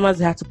there's some dramas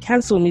they have to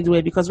cancel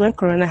midway because when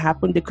Corona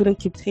happened, they couldn't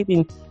keep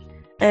taping.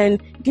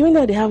 And given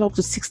that they have up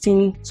to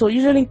 16, so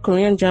usually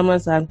Korean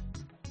dramas are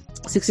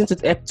 16 to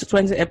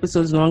 20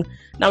 episodes long.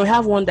 Now we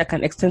have one that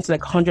can extend to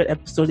 100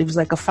 episodes. If it's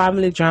a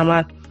family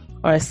drama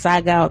or a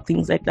saga or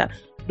things like that,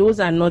 those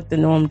are not the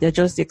norm. They're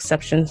just the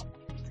exceptions.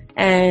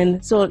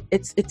 And so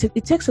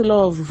it takes a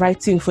lot of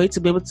writing for you to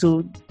be able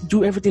to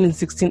do everything in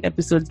 16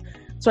 episodes.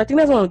 So I think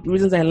that's one of the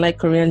reasons I like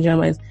Korean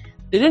drama is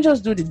they don't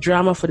just do the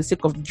drama for the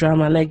sake of the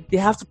drama. They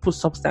have to put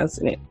substance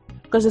in it.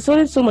 because there's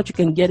only so much you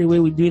can get away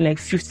with doing like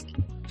 50,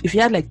 if you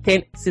had like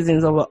 10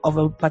 seasons of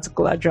a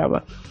particular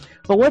drama.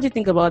 But what do you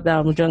think about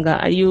that,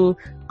 Mojunga? Are you,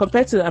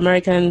 compared to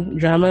American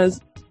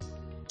dramas,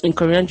 in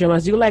Korean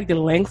dramas, do you like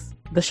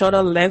the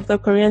shorter length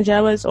of Korean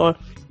dramas, or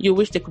you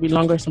wish they could be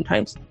longer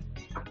sometimes?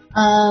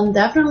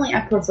 Definitely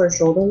I prefer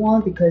shorter one,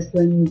 because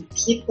when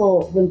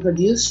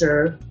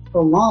producer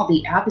prolong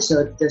the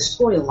episode, the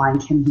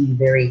storyline can be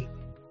very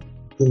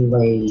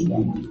delayed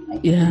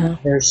and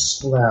very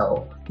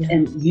slow. Yeah.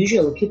 And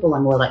usually people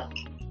are more like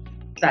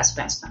fast.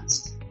 Yeah.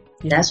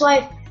 That's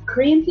why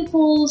Korean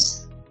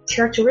people's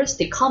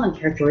common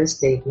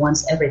characteristic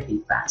wants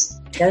everything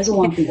fast. That is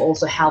one thing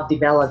also help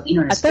develop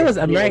internet. I thought it was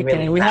American.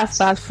 Really we have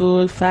fast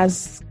food,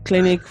 fast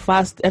clinic,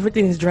 fast,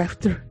 everything is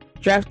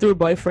drive-through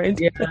boyfriend.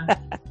 Yeah.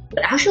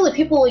 But actually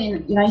people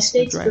in United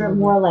States, they're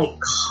more like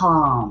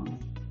calm,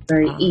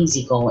 very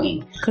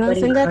easygoing. But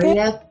in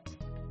Korea,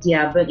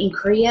 but in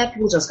Korea,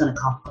 people just gonna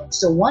complain.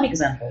 So one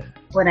example,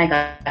 when I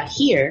got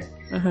here,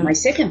 my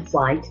second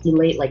flight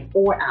delayed like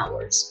 4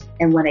 hours.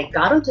 And when I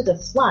got onto the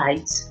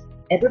flight,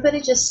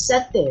 everybody just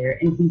sat there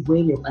and we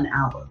waited an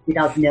hour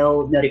without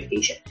no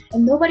notification.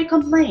 And nobody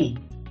complained.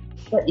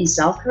 But in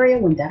South Korea,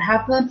 when that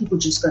happened, people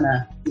just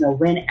gonna,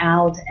 went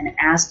out and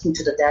ask you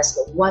to the desk,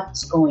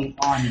 what's going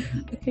on?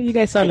 Okay, you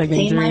guys sound like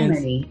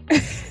Nigerians.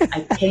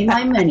 I pay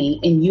my money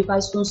and you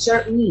guys don't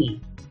serve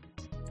me.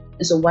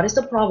 And so what is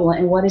the problem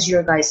and what is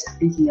your guys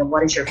thinking and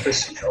what is your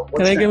procedure?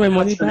 Can I get my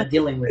money back?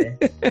 Dealing with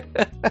it.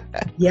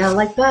 Yeah,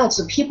 like that.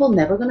 So people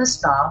never gonna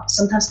stop.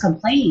 Sometimes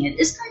complaining.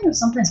 It's kind of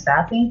sometimes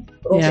bad thing,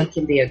 but also it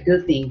can be a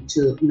good thing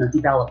to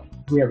develop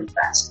really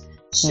fast.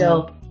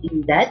 So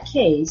in that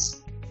case,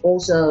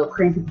 also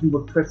Korean people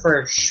would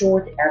prefer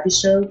short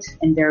episodes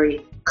and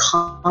very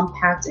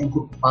compact and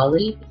good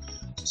quality.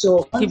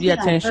 So one keep the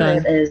attention. I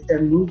heard is the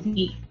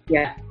movie,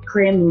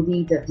 Korean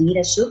movie, The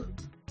Vanilla Soup.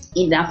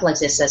 In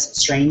Netflix, it says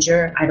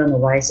stranger. I don't know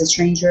why it says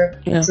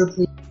stranger. Yeah.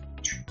 Truthfully,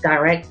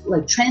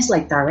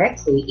 translate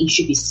directly, it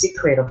should be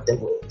secret of the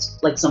woods.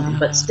 Like something,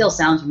 but still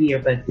sounds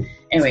weird. But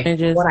anyway,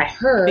 Strangers. What I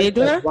heard,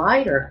 the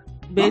writer.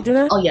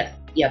 Beduna? Oh, yeah.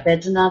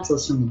 Beduna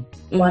Josumi.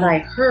 What I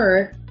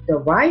heard, the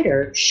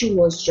writer, she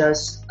was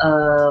just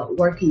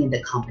working in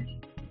the company.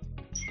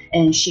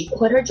 And she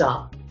quit her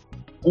job.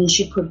 And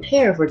she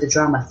prepared for the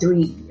drama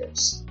 3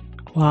 years.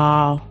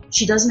 Wow.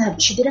 She didn't have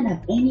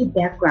any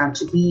background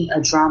to be a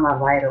drama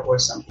writer or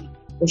something.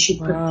 But she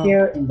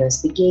prepared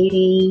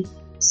investigating,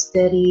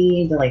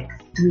 studied like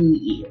 3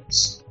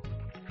 years.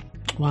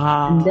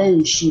 Wow. And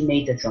then she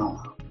made the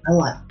drama. I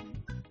like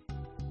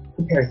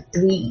prepared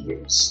 3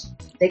 years.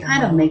 They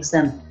kind of makes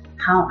them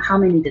how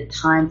many the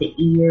time, the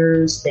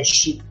years that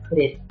she put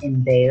it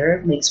in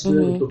there makes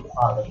really good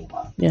quality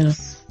one. Yeah.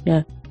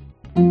 Yeah.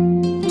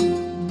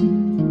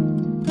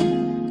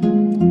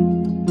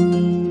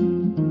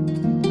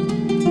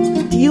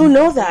 Do you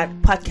know that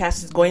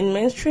podcast is going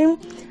mainstream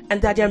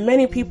and that there are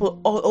many people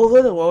all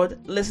over the world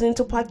listening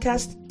to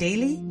podcasts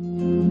daily?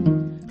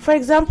 For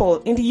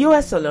example, in the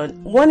US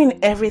alone, 1 in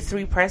every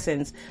 3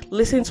 persons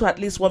listen to at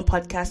least one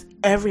podcast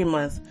every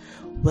month.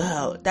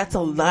 Wow, that's a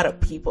lot of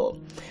people.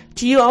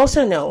 Do you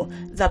also know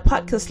that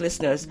podcast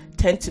listeners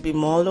tend to be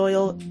more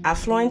loyal,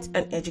 affluent,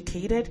 and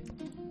educated?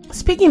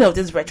 Speaking of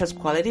these virtuous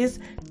qualities,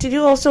 did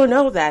you also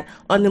know that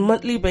on a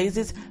monthly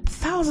basis,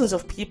 thousands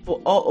of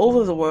people all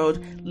over the world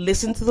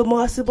listen to the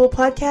Mojung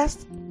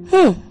podcast?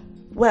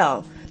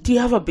 Well, do you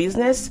have a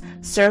business,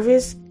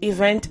 service,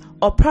 event,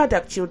 or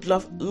product you would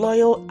love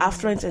loyal,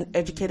 affluent, and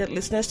educated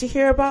listeners to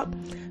hear about?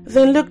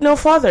 Then look no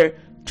further.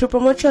 To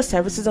promote your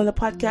services on the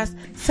podcast,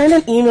 send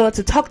an email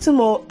to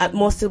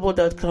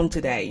talktomo@mosible.com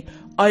today.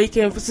 Or you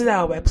can visit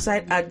our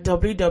website at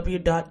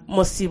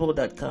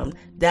www.mosible.com.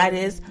 That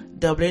is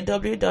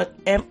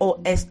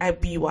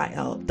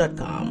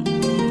www.mosible.com.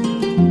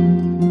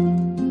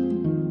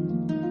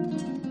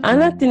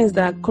 Another thing is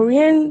that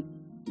Korean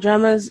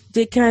dramas,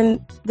 they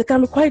can be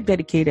quite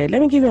dedicated. Let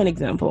me give you an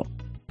example.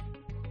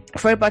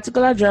 For a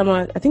particular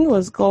drama, I think it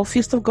was called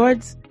Feast of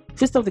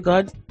the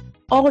Gods,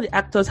 all the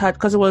actors had,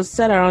 because it was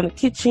set around the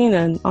kitchen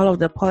and all of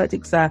the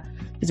politics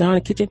is around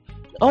the kitchen,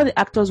 all the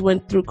actors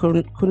went through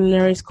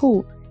culinary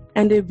school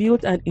and they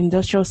built an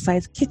industrial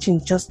sized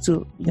kitchen just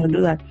to do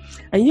that.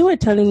 And you were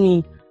telling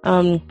me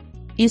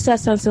Isa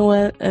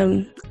Sansenwell,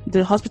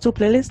 the hospital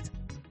playlist.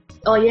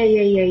 Oh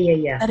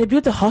yeah. And they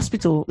built a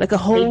hospital, like a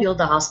whole. They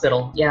built a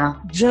hospital, yeah,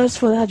 just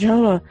for that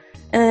drama.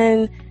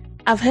 And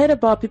I've heard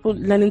about people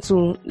learning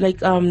to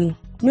Milhe.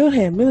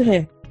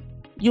 Milhe.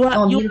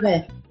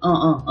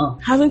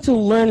 Having to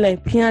learn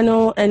like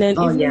piano and then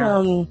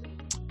Brahmsi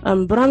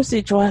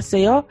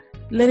Chohaseyo,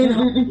 learning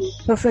how to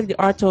perfect the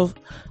art of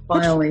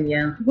violin,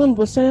 yeah.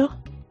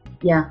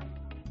 Yeah.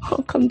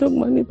 Oh, come down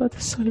money about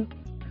the soil.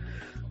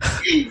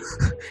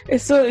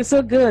 It's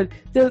so good.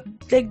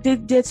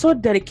 They're so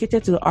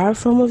dedicated to the art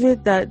form of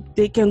it that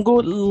they can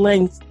go to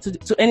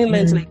any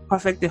length to like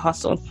perfect the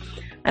hustle.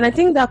 And I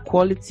think that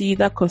quality,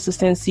 that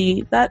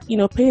consistency, that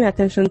paying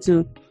attention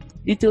to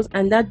details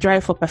and that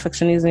drive for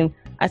perfectionism,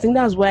 I think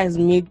that's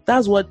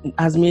what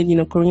has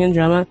made Korean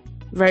drama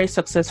very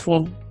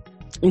successful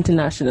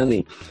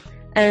internationally.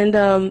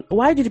 And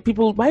why do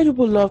people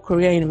love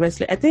Korea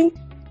universally? I think,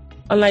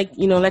 unlike,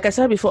 like I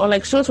said before,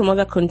 unlike shows from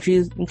other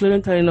countries,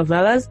 including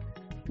telenovelas,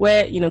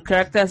 where,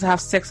 characters have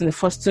sex in the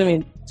first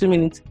 2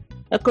 minutes,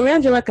 a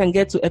Korean drama can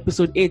get to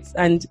episode 8,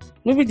 and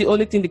maybe the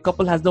only thing the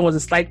couple has done was a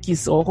slight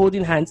kiss or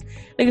holding hands.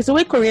 Like, it's the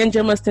way Korean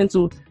dramas tend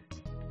to,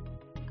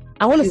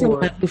 I want to say,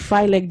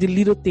 magnify like the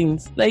little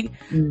things. Like,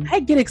 I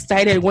get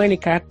excited when a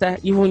character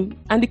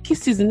and the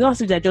kisses, not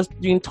as if they're just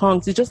doing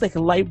tongues, it's just like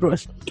a light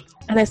brush.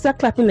 And I start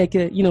clapping like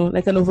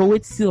like an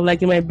overweight seal,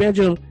 like in my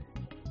bedroom.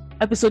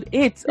 Episode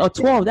 8 or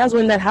 12, that's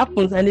when that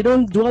happens, and they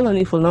don't dwell on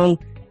it for long.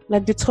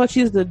 Like the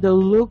touches, the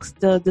looks,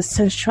 the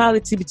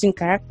sensuality between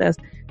characters.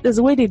 There's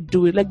a way they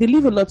do it. Like, they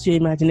leave a lot to your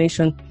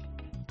imagination.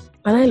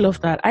 And I love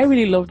that. I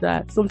really love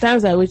that.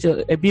 Sometimes I wish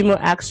a bit more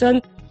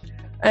action.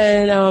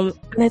 And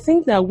I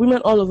think that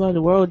women all over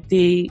the world,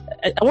 I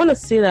want to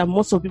say that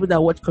most of the people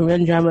that watch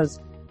Korean dramas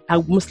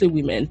are mostly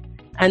women.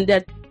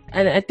 And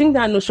I think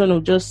that notion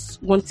of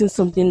just wanting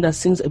something that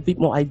seems a bit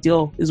more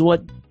ideal is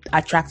what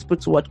attracts people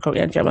to watch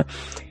Korean drama.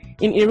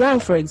 In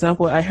Iran, for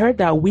example, I heard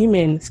that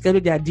women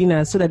schedule their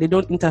dinners so that they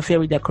don't interfere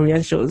with their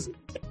Korean shows.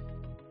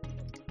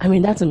 I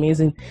mean, that's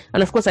amazing.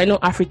 And of course, I know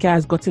Africa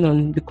has gotten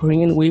on the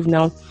Korean wave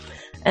now.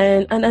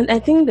 And I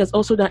think there's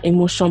also that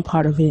emotion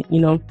part of it,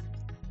 the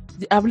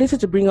ability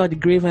to bring out the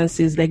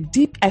grievances, like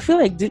deep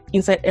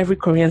inside every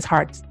Korean's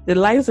heart. The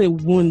lies a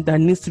wound that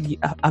needs to be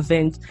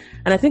avenged.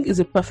 And I think it's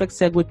a perfect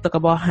segue to talk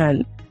about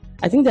Han.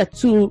 I think there are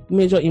two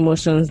major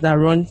emotions that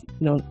run,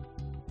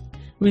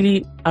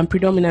 really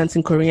predominant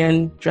in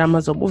Korean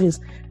dramas or movies.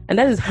 And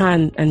that is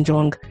Han and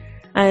Jong.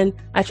 And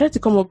I tried to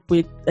come up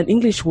with an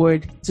English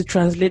word to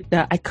translate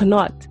that. I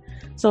cannot.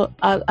 So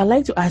I'd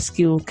like to ask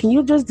you, can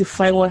you just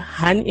define what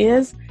Han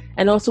is,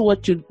 and also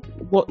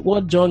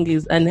what Jong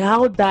is, and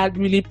how that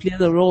really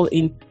plays a role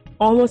in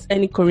almost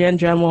any Korean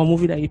drama or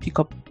movie that you pick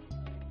up?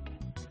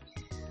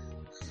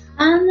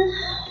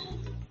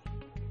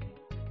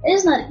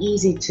 It's not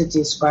easy to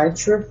describe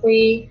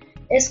truthfully.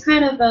 It's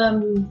kind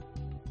of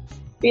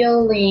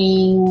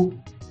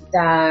feeling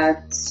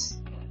that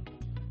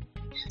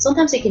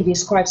sometimes it can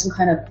describe some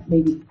kind of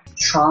maybe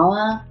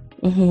trauma.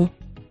 Mm-hmm.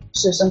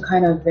 So some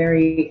kind of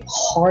very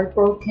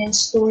heartbroken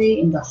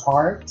story in the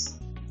heart.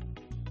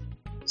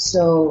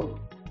 So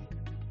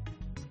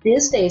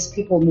these days,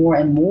 people more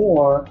and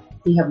more,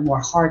 they have more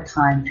hard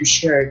time to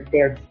share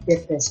their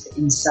deepest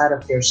inside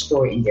of their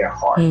story in their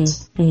heart.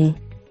 Mm-hmm.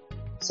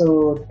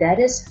 So that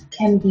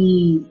can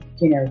be,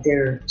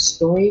 their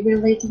story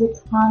related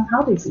with Han.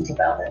 How do you think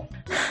about it?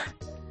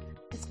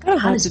 It's kind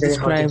of hard to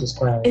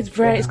describe. It's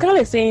kind of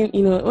like saying,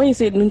 when you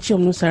say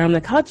Nunchiom Nusara, I'm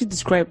like, how do you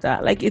describe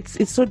that? Like,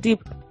 it's so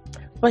deep.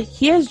 But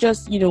here's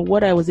just,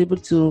 what I was able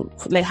to,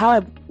 like, how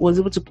I was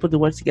able to put the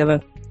words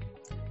together.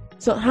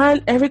 So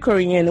Han, every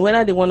Korean,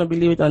 whether they want to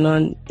believe it or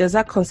not, there's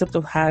that concept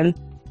of Han.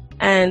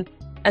 And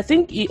I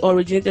think it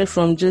originated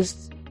from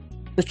just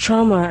the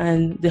trauma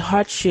and the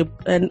hardship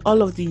and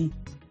all of the,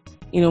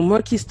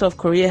 murky stuff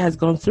Korea has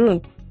gone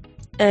through.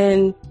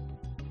 And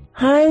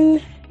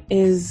Han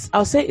is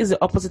the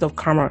opposite of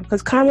karma.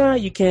 Because karma,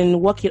 you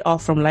can work it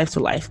off from life to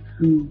life.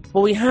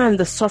 But with Han,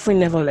 the suffering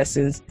never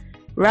lessens.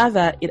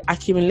 Rather, it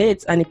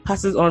accumulates and it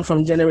passes on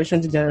from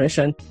generation to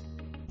generation.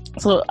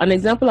 So an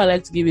example I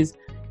like to give is,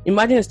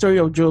 imagine a story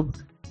of Job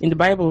in the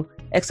Bible,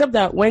 except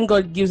that when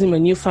God gives him a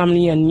new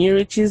family and new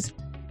riches,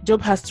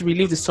 Job has to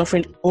relive the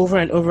suffering over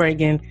and over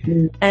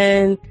again.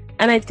 And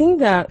I think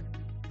that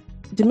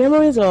the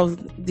memories of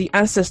the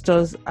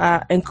ancestors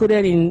are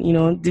encoded in,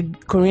 the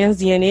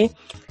Korean's DNA.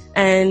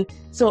 And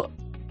so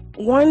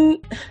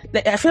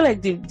I feel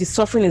like the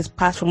suffering is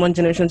passed from one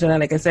generation to another,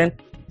 like I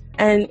said.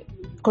 And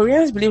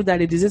Koreans believe that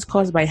the disease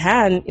caused by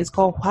Han is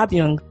called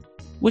hwabyung,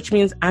 which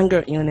means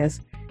anger illness.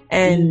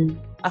 And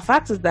a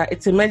fact is that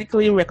it's a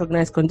medically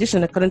recognized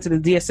condition according to the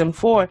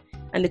DSM-4,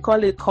 and they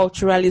call it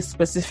culturally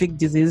specific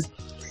disease.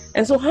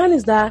 And so Han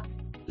is that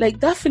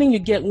feeling you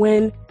get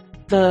when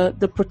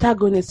the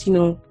protagonist,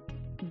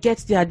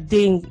 gets their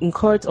day in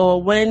court, or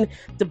when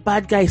the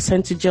bad guy is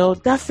sent to jail,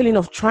 that feeling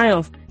of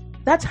triumph.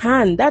 That's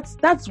Han.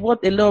 That's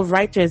what a lot of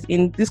writers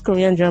in these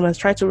Korean dramas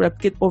try to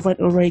replicate over and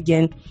over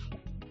again.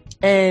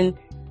 And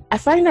I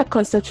find that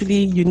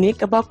conceptually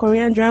unique about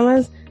Korean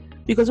dramas,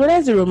 because whether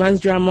it's a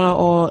romance drama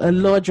or a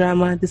law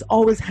drama, there's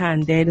always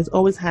Han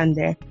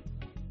there.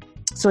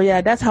 So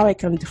yeah, that's how I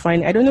can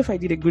define it. I don't know if I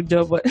did a good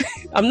job, but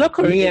I'm not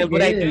Korean,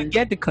 but I do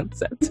get the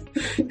concept.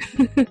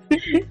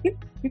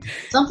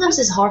 Sometimes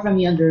it's hard for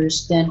me to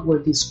understand what we're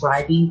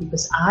describing,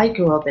 because I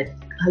grew up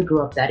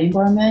that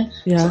environment,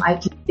 so I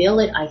can feel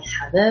it, I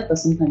have it, but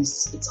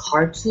sometimes it's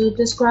hard to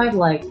describe.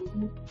 Like,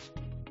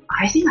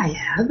 I think I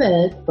have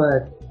it,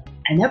 but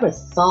I never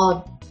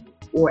thought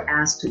or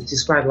asked to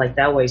describe like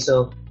that way.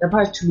 So that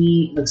part to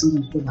me, like,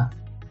 sometimes people like,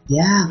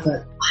 yeah,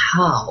 but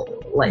how?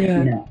 Like,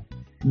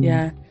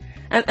 Yeah.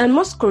 And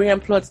most Korean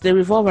plots, they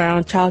revolve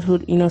around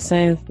childhood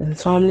innocence and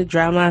family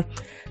drama.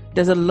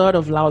 There's a lot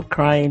of loud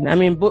crying. I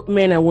mean, both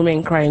men and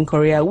women cry in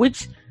Korea,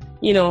 which,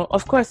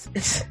 of course,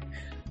 it's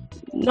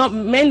not,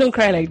 men don't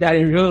cry like that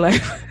in real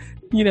life.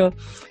 you know,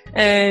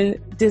 and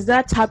does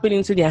that tapping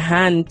into their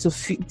hand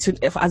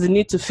as a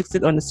need to fix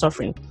it on the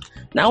suffering.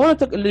 Now, I want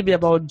to talk a little bit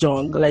about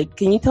Jung. Like,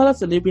 can you tell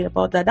us a little bit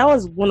about that? That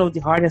was one of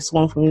the hardest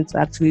ones for me to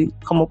actually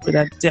come up with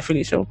a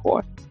definition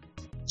for.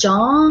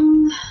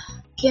 Jung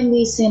can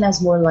be seen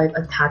as more like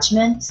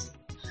attachment.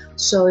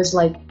 So it's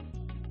like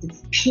the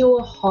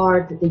pure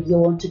heart that you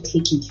want to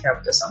take care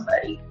of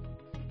somebody.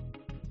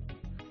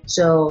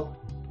 So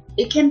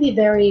it can be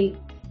very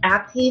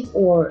active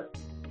or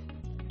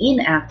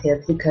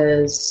inactive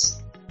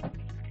because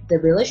the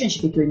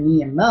relationship between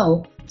me and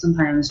Mo,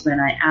 sometimes when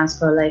I ask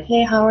her like,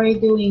 hey, how are you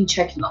doing?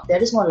 Checking up.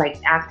 That is more like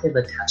active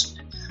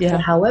attachment. Yeah.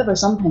 But however,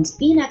 sometimes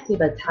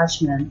inactive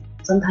attachment,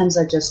 sometimes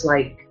I just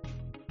like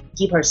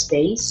give her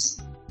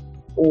space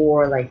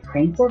or like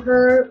praying for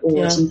her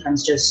or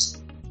sometimes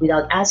just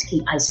without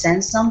asking, I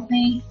send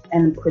something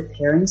and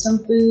preparing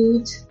some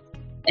food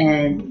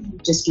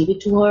and just give it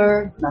to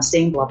her, not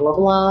saying blah, blah,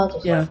 blah.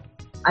 Just like,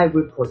 I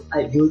root for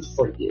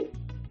you.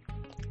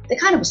 The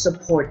kind of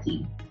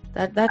supporting.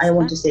 I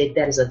want to say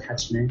that is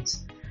attachment.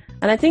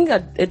 And I think a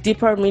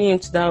deeper meaning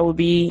to that would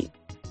be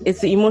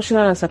it's the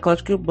emotional and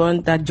psychological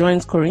bond that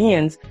joins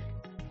Koreans.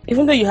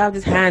 Even though you have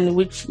this hand,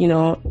 which, you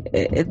know,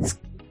 it's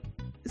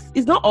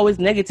not always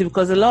negative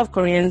because a lot of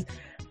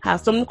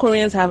some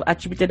Koreans have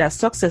attributed that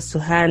success to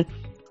hand.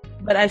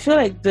 But I feel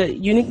like the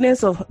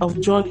uniqueness of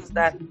Jung is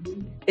that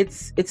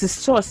it's a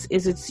source,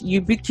 is its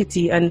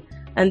ubiquity and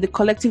the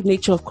collective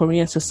nature of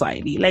Korean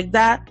society. Like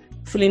that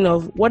feeling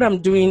of what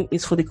I'm doing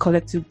is for the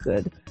collective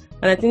good.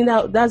 And I think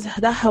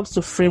that helps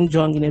to frame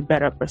Jung in a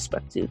better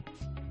perspective.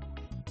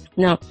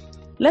 Now,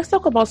 let's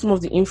talk about some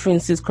of the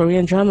influences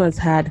Korean dramas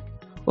had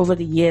over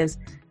the years.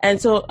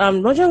 And so,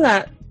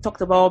 Mojung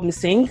talked about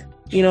missing,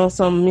 you know,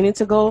 some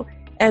minutes ago,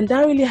 and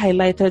that really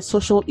highlighted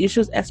social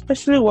issues,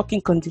 especially working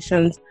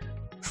conditions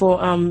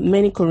for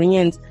many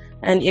Koreans.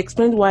 And he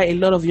explained why a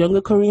lot of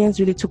younger Koreans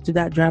really took to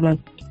that drama.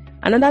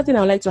 Another thing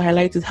I'd like to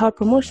highlight is health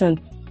promotion.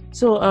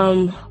 So,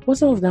 what's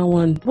some of that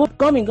one?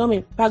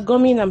 Gomin, Park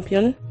Gomin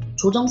남편.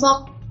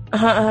 조정석?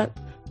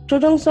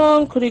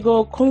 조정석,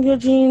 그리고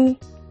공효진,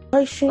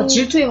 훨씬.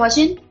 질투의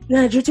화신?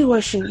 Yeah, 질투의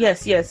화신.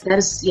 Yes.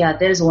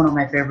 That is one of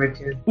my favorite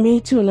too.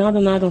 Me too,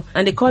 나도.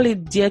 And they call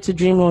it Dare to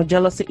Dream or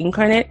Jealousy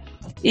Incarnate.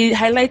 It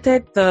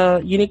highlighted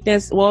the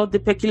uniqueness,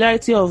 the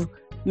peculiarity of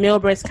male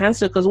breast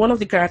cancer because one of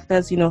the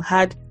characters, you know,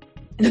 had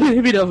a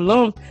little bit of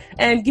lump.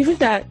 And given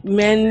that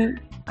men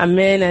are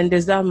men and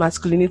there's that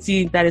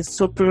masculinity that is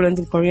so prevalent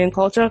in Korean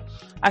culture,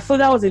 I thought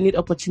that was a neat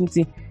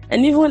opportunity.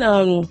 And even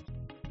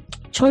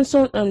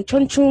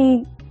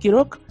Chonchung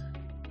Girok,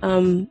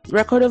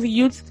 Record of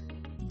Youth,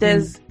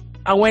 there's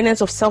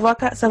awareness of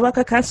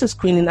cervical cancer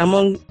screening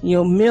among, you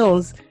know,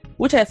 males,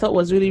 which I thought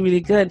was really, really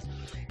good.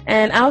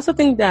 And I also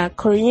think that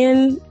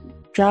Korean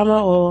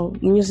drama or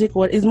music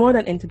is more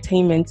than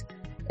entertainment.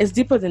 It's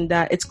deeper than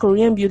that. It's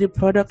Korean beauty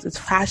products, it's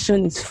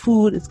fashion, it's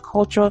food, it's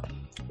culture,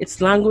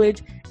 it's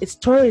language, it's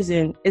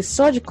tourism, it's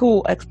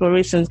surgical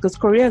explorations because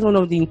Korea is one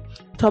of the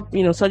top,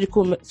 you know,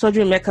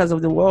 surgery meccas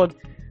of the world.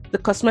 The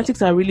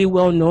cosmetics are really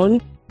well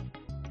known.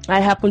 I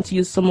happen to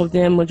use some of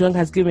them. Mojung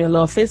has given me a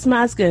lot of face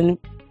masks and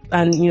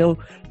you know,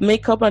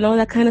 makeup and all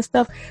that kind of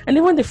stuff. And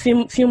even the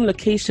film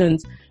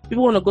locations.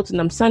 People want to go to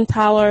Namsan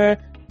Tower,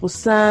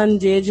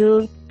 Busan,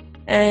 Jeju.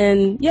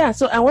 And yeah,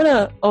 so I want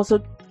to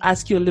also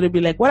ask you a little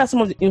bit, like, what are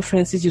some of the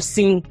influences you've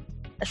seen,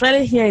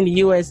 especially here in the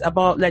US,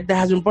 about, like, that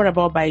has been brought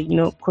about by, you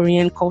know,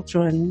 Korean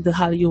culture and the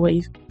Hallyu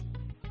wave?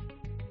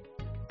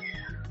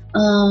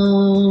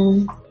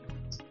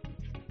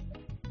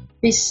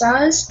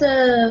 Besides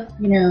the,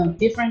 you know,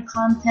 different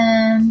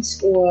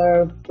content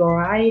or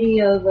variety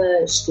of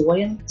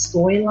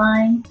storyline,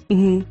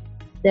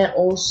 that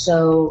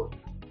also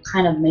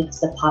kind of makes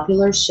the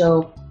popular.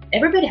 So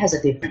everybody has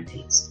a different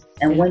taste.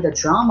 And when the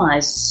drama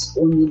is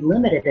only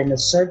limited in a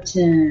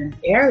certain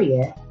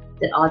area,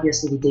 then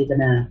obviously they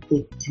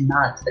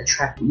cannot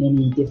attract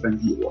many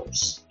different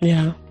viewers.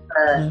 Yeah.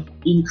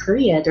 In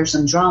Korea, there's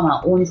some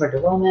drama only for the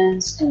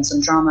romance and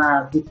some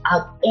drama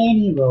without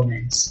any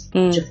romance,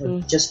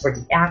 just for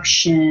the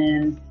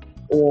action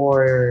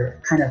or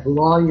kind of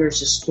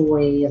lawyer's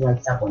story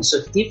like that one.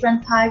 So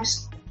different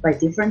types by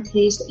different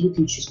tastes, you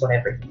can choose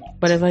whatever you want.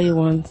 Whatever you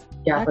want.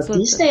 Yeah, but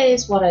these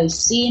days, what I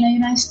see in the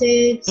United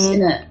States,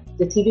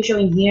 the TV show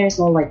in here is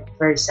more like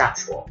very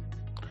sexual.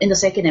 In the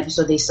second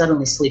episode, they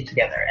suddenly sleep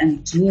together.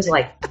 And to me, it's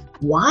like,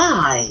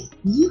 why?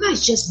 You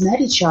guys just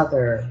met each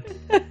other.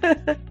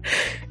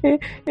 Why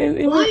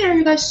are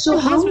you guys so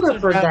hungry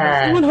for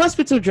that? Even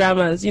hospital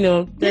dramas, you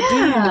know.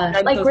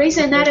 Yeah, like Grey's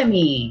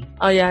Anatomy.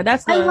 Oh, yeah,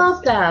 I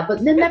love that,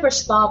 but they never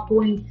stop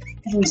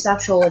having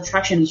sexual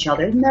attraction to each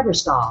other. It never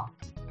stop.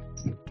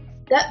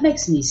 That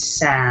makes me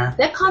sad.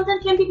 That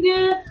content can be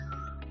good,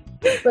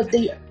 but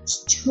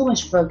there's too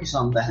much focus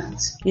on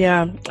that.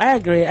 Yeah, I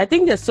agree. I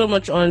think there's so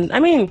much on. I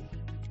mean,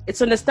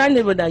 it's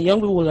understandable that young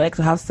people would like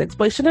to have sex,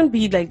 but it shouldn't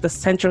be like the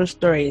central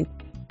story.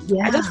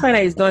 Yeah. I just find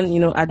that it's done, you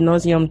know, ad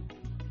nauseum.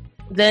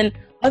 Then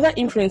other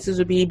influences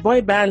would be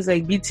boy bands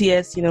like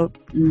BTS, you know,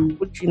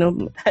 which, you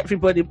know,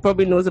 everybody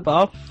probably knows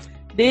about.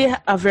 They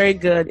are very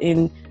good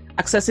in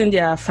accessing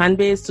their fan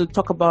base to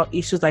talk about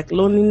issues like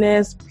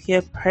loneliness,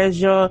 peer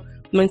pressure,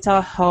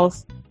 mental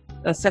health,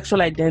 and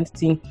sexual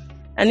identity.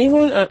 And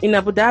even in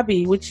Abu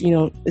Dhabi, which,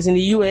 is in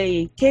the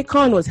UAE,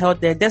 KCON was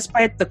held there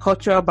despite the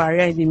cultural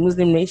barrier in the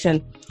Muslim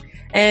nation.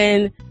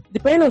 And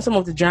depending on some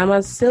of the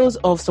dramas, sales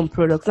of some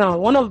products. Now,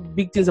 one of the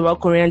big things about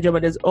Korean drama,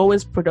 there's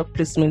always product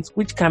placements,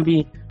 which can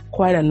be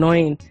quite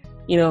annoying,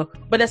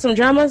 But there's some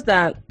dramas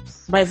that,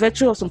 by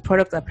virtue of some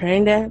products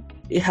appearing there,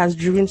 it has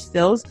driven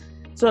sales.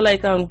 So,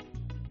 like, the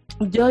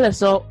other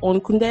saw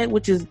Onkunde,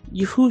 which is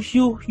you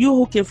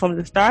who came from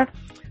the start,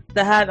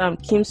 that had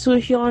Kim Soo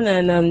Hyun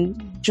and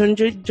Jun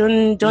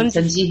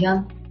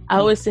Ji-hyun. I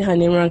always say her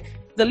name wrong.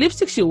 The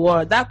lipstick she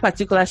wore, that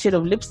particular shade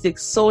of lipstick,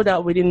 sold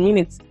out within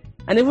minutes.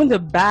 And even the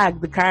bag,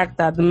 the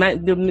character,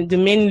 the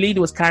main lead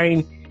was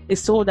carrying,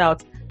 is sold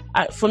out.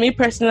 For me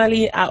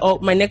personally,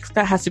 my next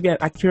car has to be an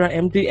Acura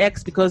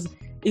MDX because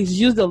it's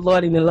used a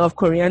lot in a lot of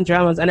Korean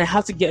dramas, and I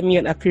have to get me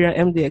an Acura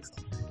MDX.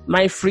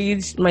 My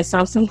fridge, my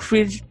Samsung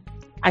fridge,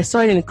 I saw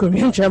it in a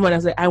Korean drama, and I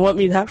was like, I want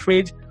me that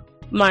fridge.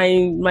 My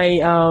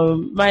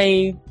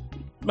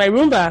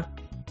Roomba,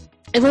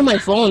 even my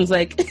phones,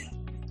 like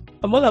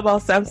I'm all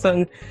about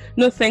Samsung.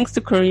 No thanks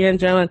to Korean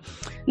drama.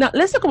 Now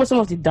let's talk about some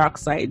of the dark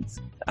sides,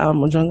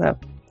 Mojung.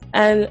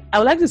 And I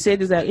would like to say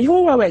this, that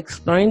even while we're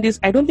exploring this,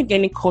 I don't think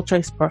any culture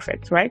is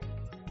perfect, right?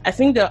 I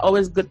think there are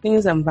always good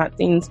things and bad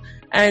things.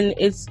 And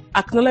it's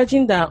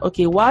acknowledging that,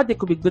 okay, while there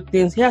could be good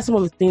things, here are some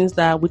of the things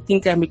that we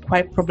think can be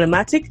quite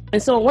problematic.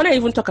 And so when I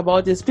even talk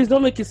about this, please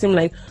don't make it seem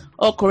like,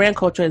 oh, Korean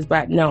culture is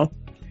bad. No.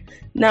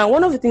 Now,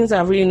 one of the things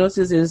I've really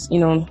noticed is,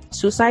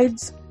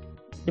 suicides,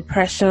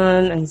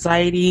 depression,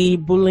 anxiety,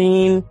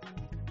 bullying,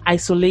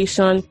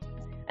 isolation.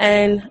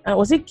 And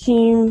was it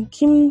Kim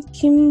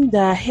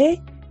Da-hye,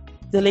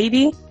 the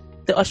lady,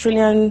 the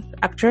Australian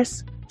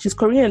actress? She's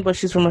Korean, but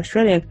she's from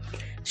Australia.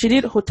 She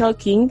did Hotel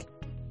King.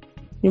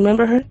 You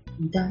remember her?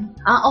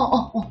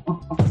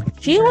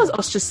 She was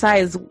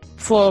ostracized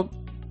for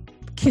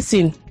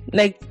kissing.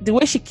 Like, the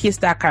way she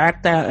kissed that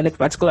character in a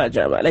particular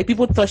drama. Like,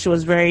 people thought she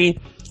was very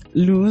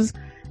loose.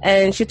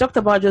 And she talked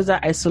about just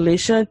that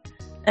isolation.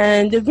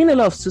 And there have been a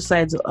lot of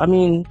suicides. I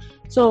mean,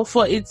 so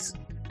for its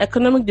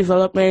economic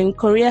development,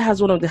 Korea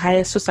has one of the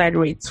highest suicide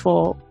rates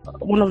for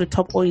one of the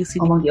top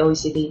OECD. Among the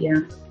OECD, yeah.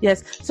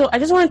 Yes. So I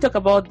just want to talk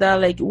about that.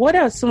 Like, what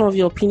are some of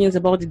your opinions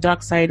about the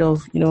dark side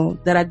of,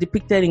 that are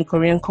depicted in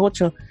Korean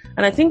culture?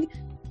 And I think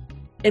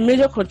a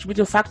major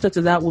contributing factor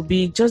to that would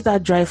be just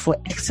that drive for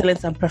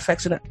excellence and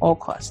perfection at all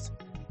costs.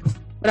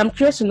 But I'm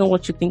curious to know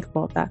what you think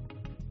about that.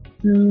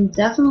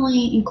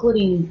 Definitely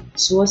including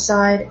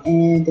suicide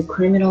and the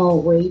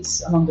criminal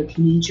rates among the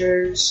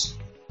teenagers,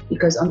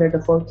 because under the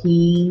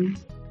 14,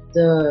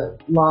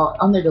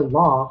 under the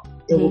law,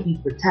 they will be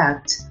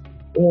protected,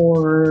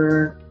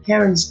 or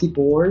parents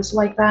divorce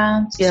like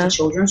that, so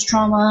children's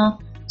trauma.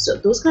 So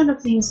those kind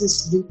of things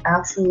is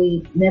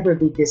actually never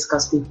been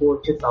discussed before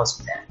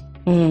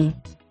 2010.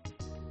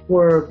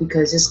 Or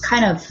because it's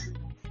kind of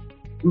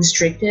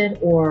restricted,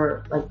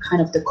 or like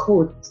kind of the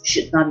code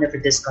should not never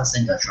discuss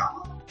in the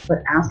drama.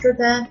 But after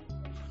that,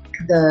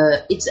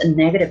 it's a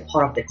negative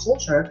part of the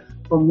culture.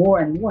 But more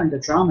and more in the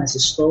dramas,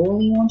 is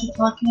slowly want to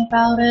talking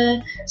about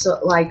it. So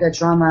like a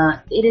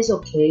drama, it is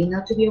okay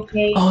not to be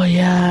okay. Oh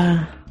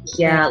yeah.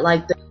 Yeah,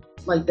 like the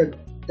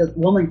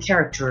woman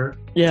character.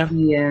 Yeah.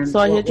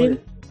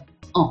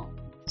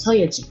 Seo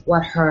Ye-ji,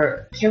 what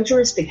her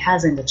characteristic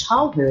has in the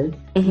childhood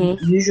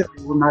usually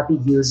will not be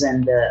used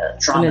in the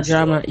drama. In the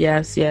drama,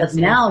 yes. But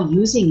now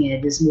using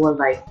it is more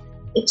like,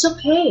 it's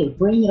okay,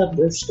 bring it up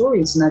your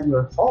story, it's not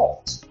your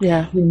fault.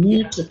 Yeah. You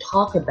need to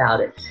talk about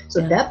it.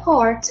 So that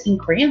part in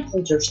Korean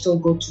culture still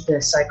go to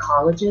the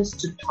psychologist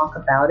to talk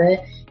about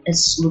it. It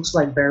looks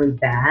like very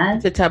bad.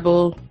 It's a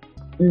taboo.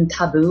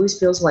 Taboo. It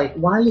feels like,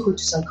 why you go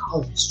to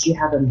psychologist? Do you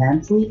have a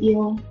mentally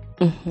ill?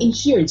 In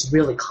here, it's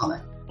really common.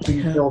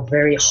 You feel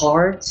very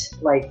hard,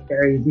 like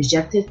very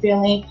rejected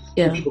feeling.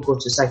 And people go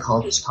to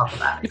psychologists, talk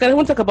about it. You can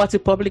even talk about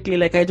it publicly,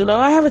 like I do. Like,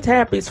 I have a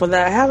therapist for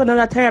that. I have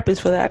another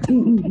therapist for that.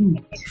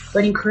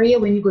 But in Korea,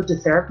 when you go to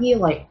therapy,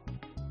 like,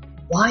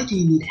 why do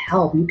you need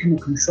help? You can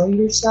control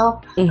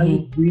yourself. Are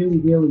you really,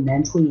 really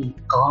mentally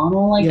gone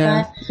or like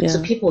that?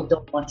 So people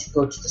don't want to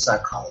go to the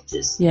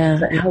psychologist.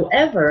 But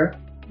however,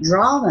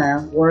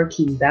 drama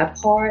working that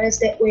part is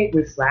that way,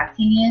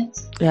 reflecting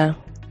it.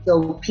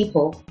 So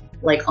people,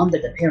 like under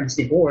the parents'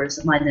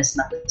 divorce, minus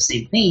not the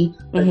same thing,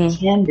 but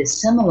can the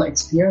similar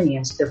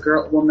experience,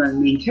 the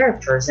woman main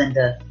characters and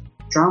the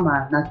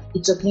drama,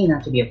 it's okay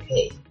not to be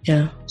okay.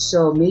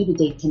 So maybe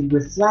they can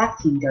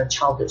reflect in their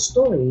childhood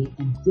story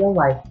and feel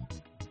like,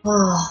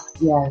 oh,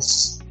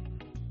 yes.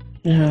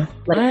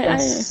 Like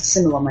that's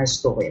similar my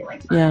story.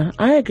 Like that. Yeah,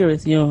 I agree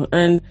with you.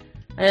 And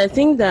I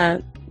think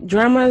that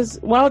dramas,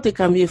 while they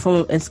can be a form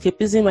of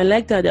escapism, I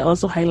like that they're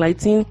also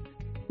highlighting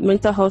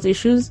mental health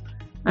issues.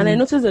 And I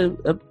noticed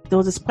that there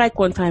was a spike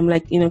one time,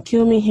 like,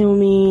 Kill Me, Heal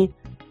Me,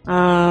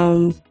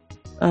 Gwenchana,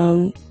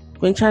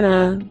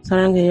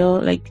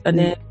 Sarangayo, like, and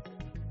then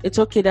It's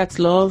Okay, That's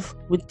Love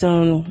with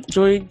Jo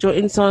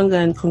In-sung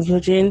and Kong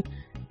Hyo-jin.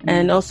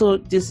 and also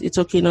this It's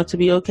Okay Not to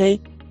Be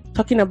Okay,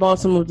 talking about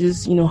some of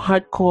these,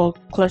 hardcore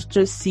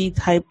cluster C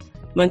type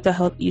mental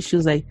health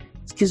issues like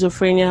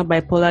schizophrenia,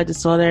 bipolar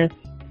disorder.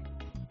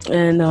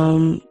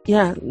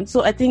 And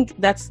so I think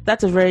that's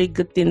a very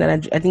good thing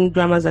that I think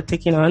dramas are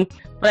taking on.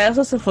 But I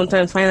also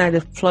sometimes find that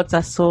the plots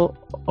are so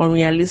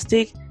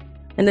unrealistic,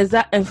 and there's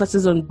that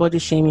emphasis on body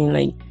shaming.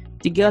 Like,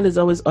 the girl is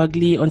always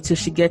ugly until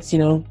she gets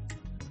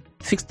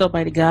fixed up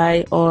by the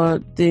guy,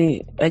 or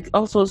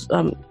also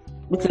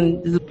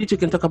there's a bit you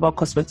can talk about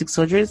cosmetic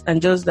surgeries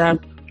and just that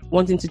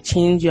wanting to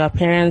change your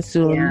appearance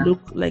to look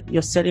like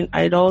your certain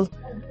idol.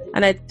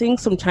 And I think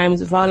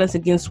sometimes violence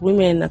against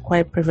women are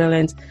quite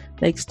prevalent,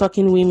 like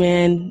stalking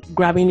women,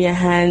 grabbing their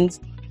hands.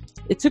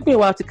 It took me a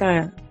while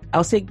to I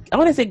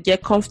want to say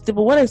get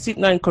comfortable. When I see it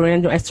now in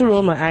Korean, I still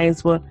roll my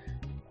eyes, but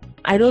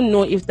I don't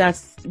know if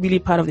that's really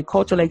part of the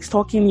culture, like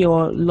stalking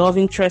your love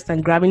interest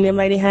and grabbing them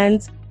by the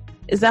hands.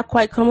 Is that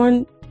quite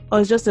common, or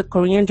is it just a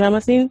Korean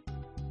drama thing?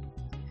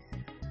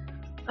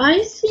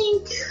 I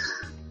think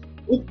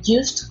it's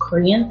just a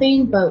Korean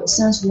thing, but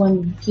since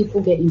when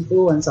people get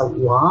influenced a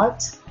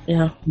lot,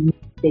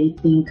 they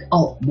think,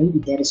 oh, maybe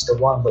that is the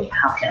one way.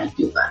 How can I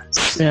do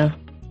that? Yeah.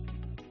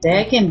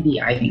 That can be,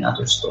 I think,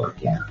 other story.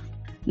 Yeah.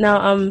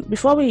 Now,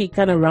 before we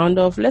kind of round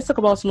off, let's talk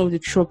about some of the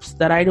tropes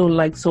that I don't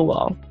like so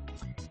well.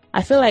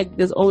 I feel like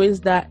there's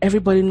always that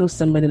everybody knows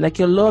somebody. Like,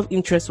 your love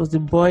interest was the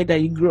boy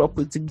that you grew up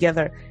with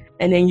together,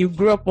 and then you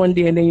grew up one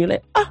day, and then you're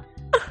like,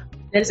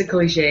 That's a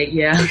cliche,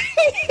 yeah.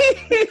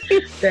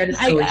 That is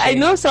cliche. I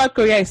know South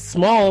Korea is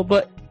small,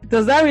 but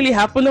does that really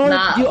happen? Or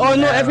you all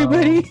know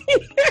everybody?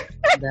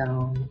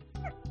 No.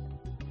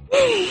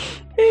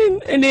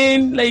 And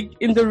then, like,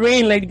 in the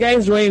rain, like, the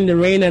guy's running in the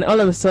rain, and all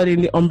of a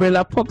sudden the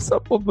umbrella pops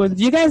up. But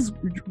do you guys,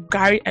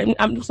 Gary?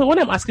 So when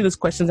I'm asking these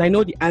questions, I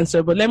know the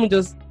answer, but let me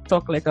just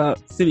talk like a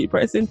silly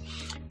person.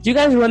 Do you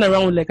guys run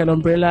around with like an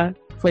umbrella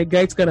for a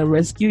guy to kind of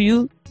rescue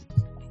you?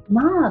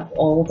 Not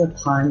all the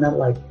time, not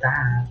like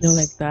that. Not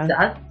like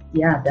that.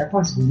 That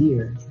was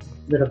weird.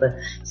 A little bit.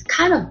 It's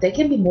kind of, they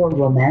can be more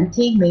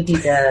romantic. Maybe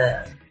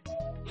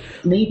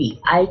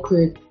I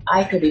could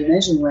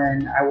imagine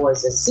when I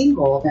was a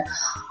single, then,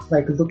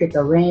 like, look at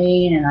the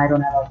rain and I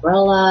don't have an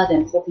umbrella,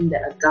 then hoping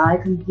that a guy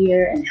come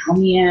here and help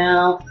me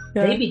out.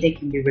 Yeah. Maybe they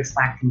can be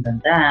reflecting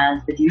on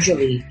that, but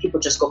usually people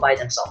just go by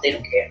themselves. They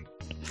don't care.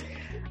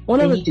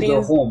 They need to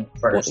go home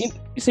first.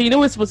 So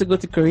we're supposed to go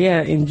to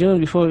Korea in June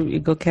before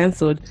it got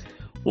cancelled.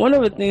 One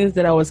of the things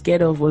that I was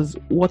scared of was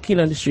walking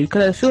on the street,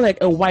 because I feel like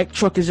a white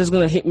truck is just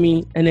going to hit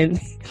me and then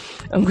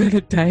I'm going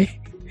to die.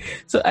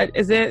 So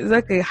is there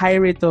like a high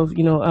rate of,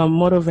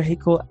 motor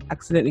vehicle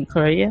accident in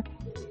Korea?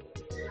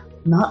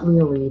 Not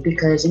really,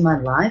 because in my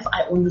life,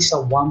 I only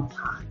saw one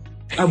time.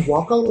 I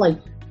walk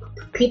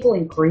people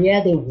in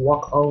Korea, they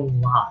walk a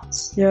lot.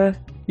 Yeah.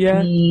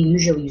 We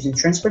usually using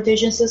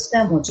transportation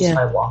system or just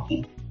by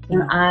walking.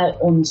 And I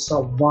only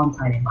saw one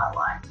time in my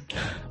life.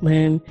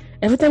 Man,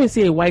 every time you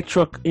see a white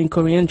truck in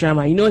Korean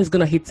drama, it's going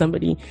to hit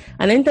somebody.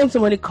 And anytime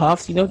somebody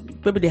coughs,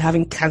 maybe they're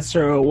having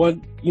cancer or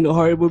one,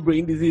 horrible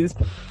brain disease.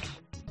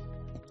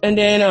 And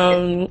then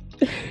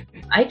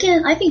I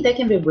think that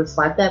can be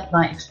reflected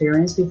my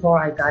experience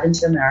before I got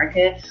into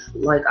America.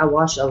 Like, I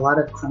watched a lot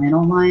of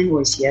criminal line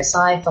or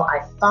CSI, so I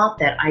thought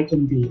that I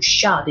can be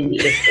shot in the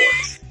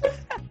airport.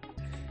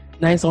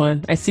 Nice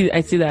one. I see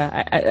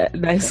that.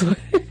 Nice one.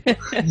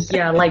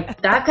 Yeah,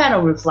 like that kind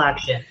of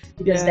reflection,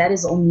 because that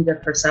is only the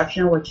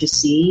perception. What you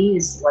see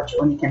is what you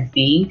only can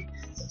think.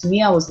 So to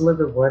me, I was a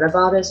little bit worried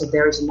about it. So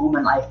there is a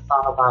moment I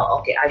thought about,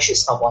 okay, I should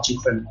stop watching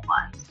criminal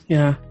line.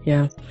 Yeah.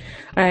 All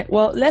right.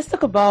 Well, let's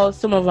talk about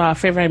some of our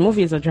favorite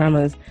movies or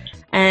dramas,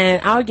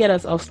 and I'll get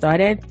us off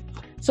started.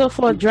 So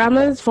for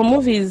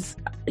movies,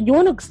 you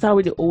want to start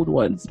with the old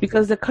ones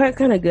because they're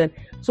kind of good.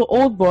 So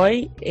Old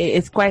Boy,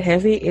 it's quite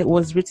heavy. It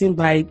was written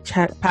by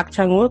Park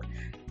Chan-wook,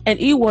 and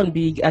it won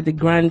big at the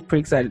Grand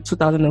Prix at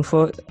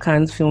 2004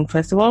 Cannes Film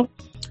Festival.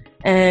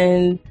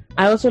 And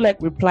I also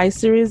like Reply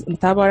series,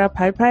 Ntabara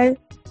Pai Pai,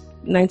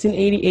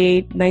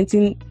 1988,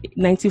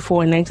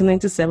 1994, and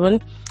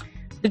 1997.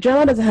 The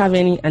drama doesn't have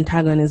any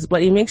antagonists,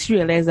 but it makes you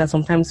realize that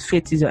sometimes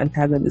fate is your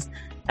antagonist.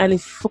 And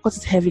it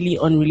focuses heavily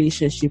on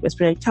relationship,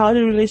 especially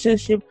childhood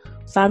relationship,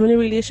 family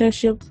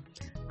relationship.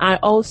 I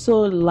also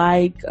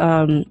like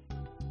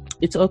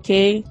It's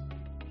Okay,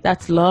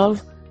 That's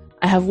Love.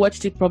 I have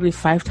watched it probably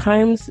 5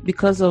 times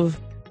because of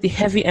the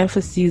heavy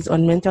emphasis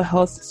on mental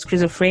health,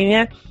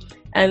 schizophrenia.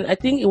 And I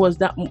think it was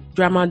that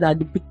drama that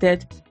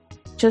depicted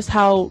just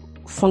how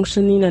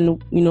functioning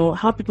and,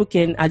 how people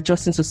can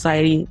adjust in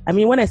society. I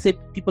mean, when I say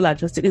people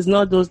adjusted, it's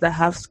not those that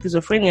have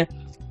schizophrenia,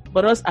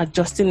 but us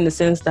adjusting in the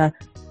sense that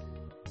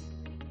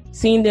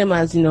seeing them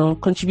as,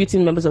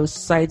 contributing members of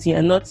society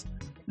and not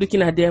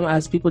looking at them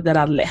as people that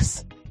are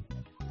less.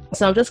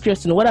 So I'm just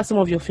curious to know, what are some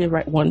of your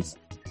favorite ones?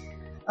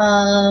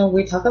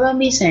 We talk about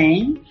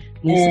Missing,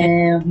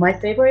 and my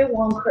favorite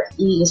one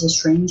currently is A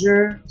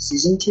Stranger,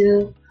 season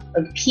 2.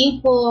 Like,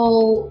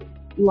 people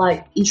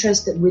like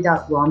interested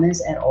without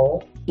romance at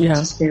all. Yeah.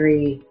 It's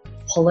very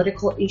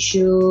political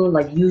issue,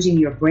 like using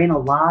your brain a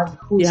lot.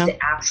 Who is the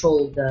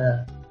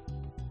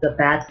the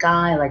bad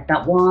guy, like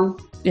that one.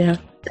 Yeah.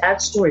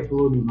 That story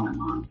blew me my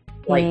mind.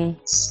 Like,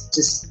 it's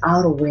just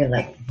out of way,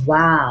 like,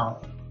 wow,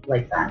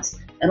 like that.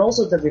 And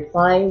also The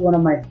Reply, one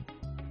of my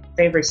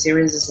favorite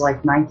series is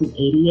like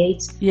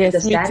 1988. Yes,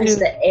 because that is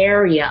the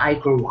area I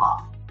grew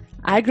up.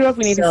 I grew up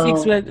in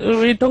 86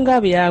 with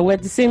Tongabia. We're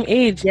the same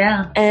age.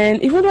 Yeah.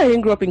 And even though I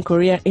didn't grow up in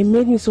Korea, it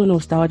made me so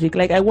nostalgic.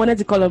 Like, I wanted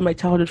to call up my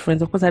childhood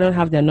friends. Of course, I don't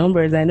have their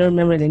numbers. I don't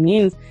remember their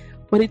names.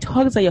 But it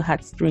tugs at your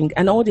heartstring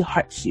and all the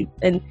hardship.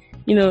 And,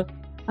 you know,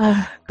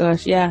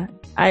 gosh, yeah.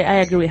 I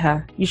agree with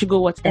her. You should go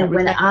watch that. And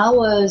when I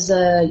was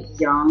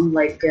young,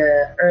 like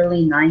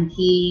early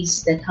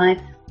 90s, that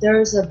time, there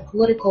was a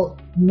political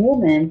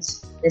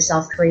movement that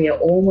South Korea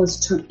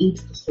almost turned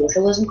into a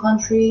socialism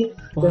country.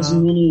 Wow. There's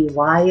many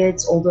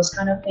riots, all those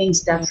kind of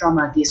things. That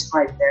drama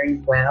described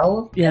very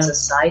well as a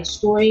side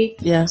story.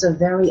 Yeah. It's a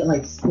very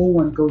like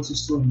full and goes to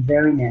story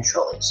very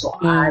naturally. So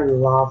I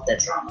love that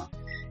drama.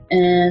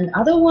 And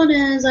other one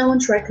is I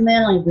want to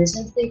recommend. I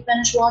recently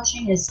finished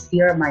watching is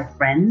Fear of My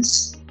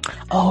Friends.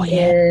 Oh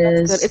yeah,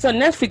 that's good. It's on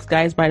Netflix,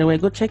 guys. By the way,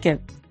 go check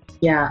it.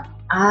 Yeah,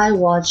 I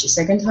watched the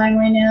second time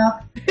right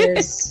now.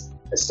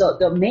 So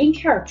the main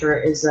character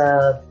is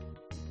a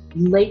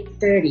late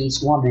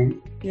 30s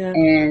woman,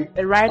 and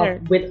a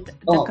writer with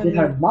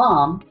her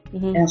mom,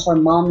 and her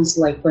mom is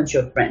like a bunch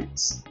of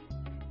friends.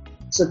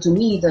 So to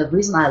me, the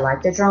reason I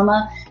like the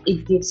drama,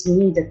 it gives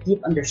me the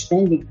deep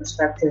understanding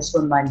perspectives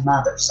from my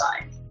mother's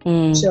side.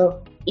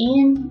 So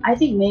I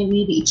think maybe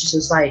each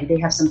society, they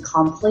have some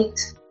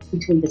conflict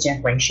between the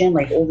generation,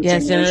 like older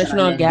generation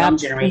and young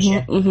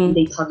generation.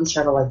 They talk each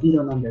other like, you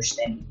don't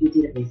understand, you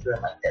didn't live through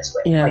it like this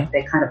way, like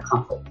that kind of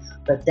conflict.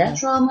 But that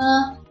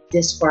drama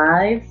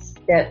describes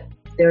that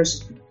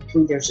there's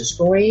a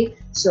story.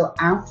 So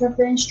after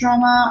finished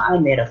drama, I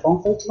made a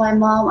phone call to my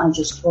mom. I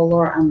just told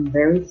her I'm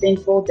very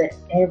thankful that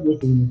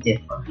everything you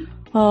did for me.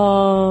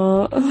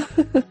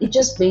 It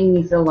just made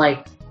me feel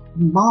like,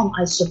 Mom,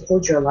 I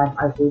support your life,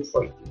 I root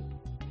for you.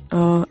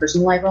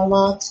 Personal life a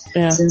lot.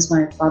 Since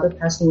my father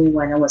passed away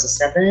when I was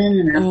 7,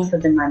 and after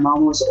that my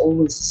mom was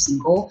always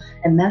single,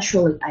 and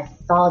naturally I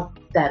thought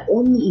that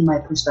only in my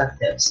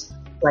perspectives,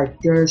 like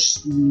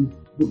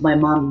my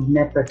mom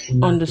never can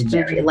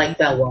marry like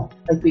that one,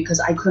 like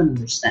because I couldn't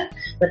understand.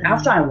 But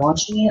after I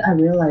watching it, I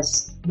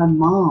realized my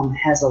mom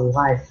has a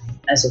life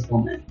as a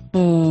woman.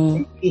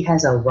 She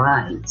has a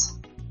right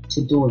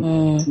to do it.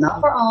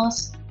 Not for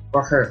us,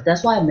 for her.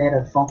 That's why I made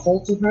a phone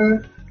call to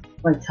her,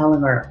 like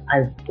telling her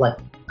I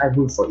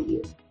root for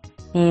you.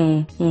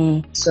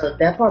 So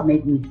that part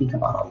made me think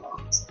about a lot.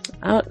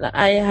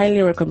 I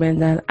highly recommend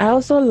that. I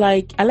also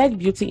like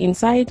Beauty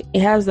Inside.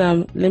 It has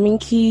Lee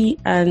Ki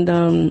and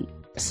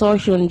So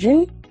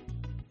Hyun-jin.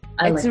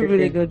 It's a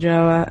really good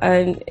drama,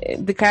 and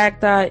the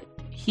character,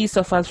 he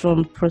suffers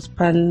from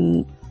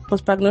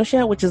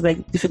prosopagnosia, which is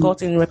like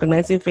difficulty in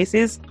recognizing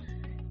faces.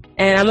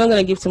 And I'm not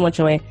gonna give too much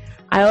away.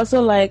 I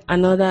also like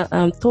another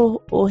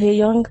To Oh Hae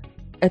Young.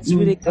 It's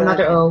really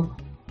good.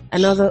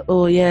 Another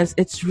O, yes,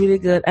 it's really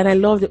good, and I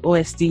love the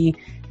OST.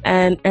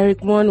 And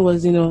Eric Won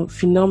was,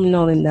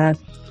 phenomenal in that.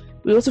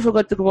 We also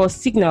forgot to talk about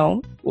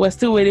Signal. We're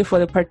still waiting for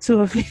the part 2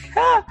 of it.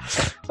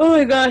 Oh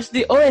my gosh,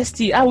 the OST.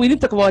 We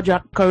need to talk about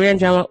Korean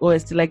drama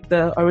OST, like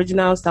the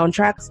original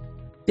soundtracks.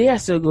 They are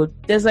so good.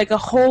 There's like a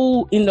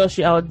whole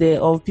industry out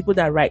there of people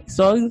that write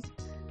songs,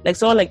 like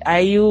someone like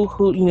Hallyu,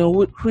 who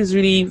is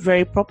really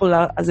very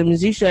popular as a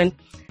musician.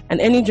 And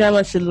any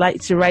drama she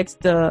writes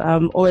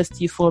the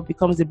OST for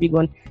becomes a big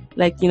one.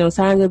 Like,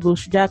 Saranga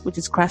Bushjak, which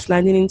is Crash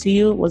Landing Into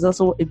You, was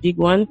also a big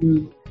one.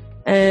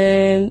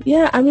 And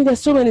yeah, I mean, there's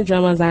so many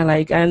dramas I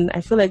like, and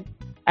I feel like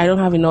I don't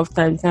have enough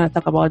time to kind of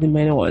talk about the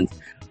many ones.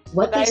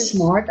 What is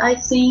smart, I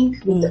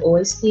think, with the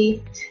OST,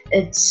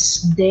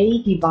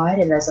 they divide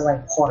it as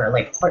a part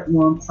 1,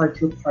 part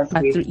 2, part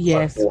 3,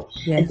 part 4.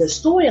 And the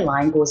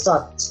storyline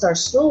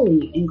starts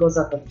slowly and goes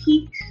up a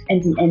peak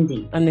and the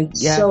ending.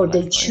 So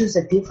they choose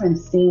a different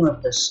theme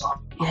of the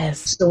song.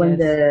 So when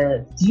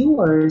the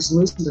viewers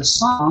listen to the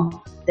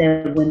song,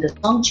 then when the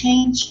song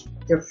change,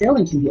 their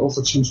feeling can be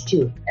also changed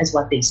too, as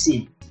what they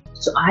sing.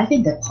 So I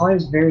think that part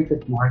is very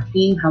good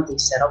marketing, how they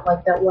set up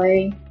like that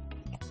way.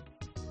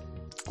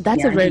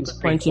 That's a very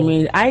good point you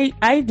made. I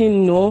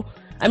didn't know.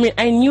 I mean,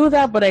 I knew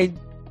that, but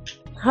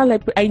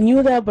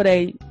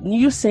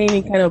you saying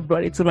it kind of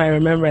brought it to my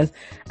remembrance.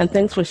 And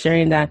thanks for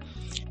sharing that.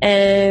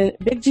 And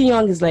Baek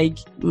Ji-young is like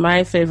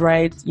my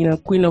favorite,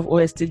 queen of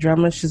OST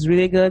drama. She's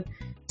really good.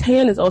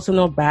 Taeyeon is also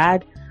not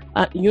bad.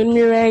 Yoon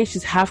Mi-rae,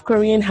 she's half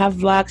Korean, half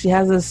black. She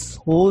has a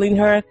soul in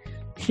her.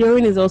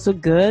 Hyorin is also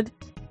good.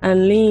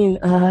 And Lin,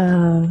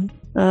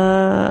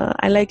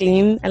 I like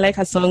Lin. I like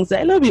her songs.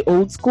 They're a little bit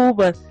old school,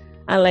 but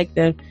I like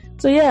them.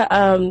 So yeah,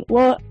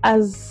 well,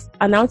 as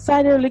an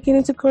outsider looking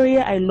into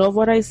Korea, I love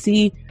what I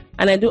see,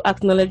 and I do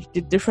acknowledge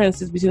the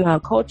differences between our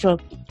culture.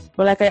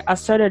 But like I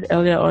asserted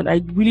earlier on,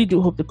 I really do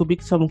hope there could be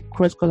some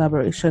cross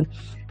collaboration.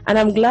 And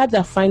I'm glad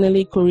that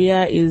finally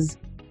Korea is...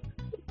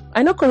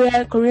 I know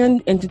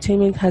Korean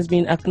entertainment has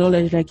been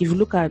acknowledged. Like if you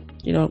look at,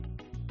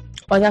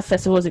 other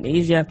festivals in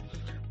Asia,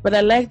 but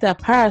I like that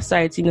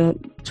Parasite,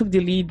 took the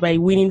lead by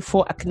winning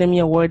 4 Academy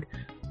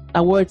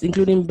Awards,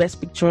 including Best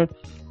Picture,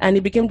 and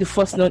it became the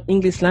first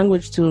non-English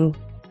language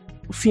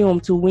film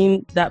to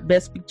win that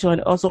Best Picture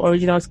and also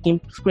original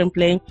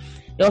screenplay.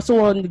 He also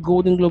won the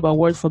Golden Globe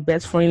Award for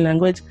Best Foreign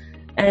Language.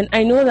 And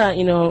I know that,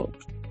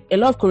 a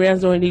lot of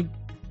Koreans don't really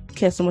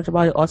care so much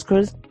about the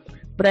Oscars,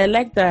 but I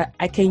like that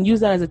I can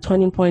use that as a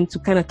turning point to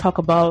kind of talk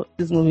about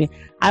this movie.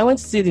 I went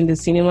to see it in the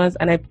cinemas,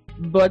 and I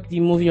bought the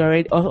movie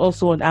already,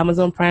 also on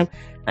Amazon Prime,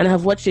 and I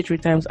have watched it 3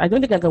 times. I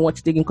don't think I can watch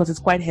it again because it's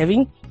quite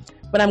heavy,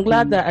 but I'm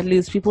glad that at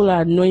least people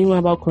are knowing more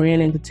about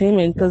Korean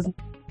entertainment, because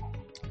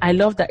I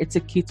love that it's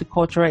a key to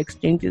cultural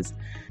exchanges.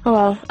 Oh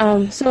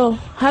wow. So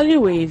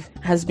Hallyu Wave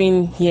has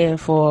been here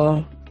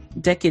for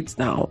decades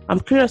now. I'm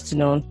curious to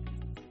know,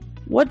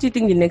 what do you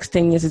think the next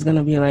 10 years is going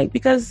to be like?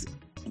 Because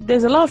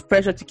there's a lot of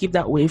pressure to keep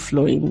that wave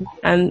flowing,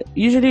 and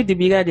usually the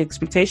bigger the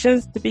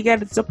expectations, the bigger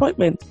the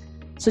disappointment.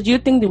 So do you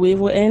think the wave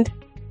will end?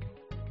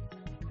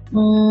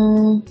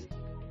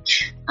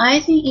 I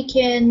think it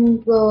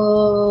can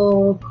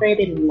go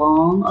pretty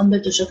long under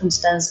the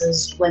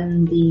circumstances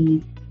when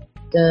the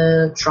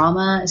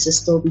drama is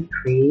still be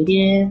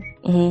creative,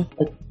 a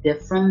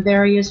different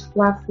various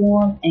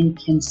platform, and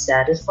can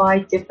satisfy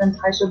different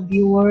types of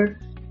viewer.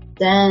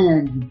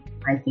 Then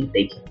I think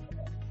they can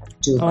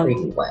do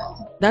pretty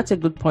well. That's a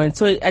good point.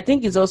 So I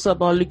think it's also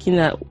about looking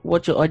at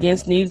what your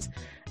audience needs,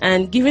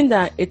 and given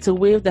that it's a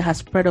wave that has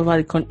spread over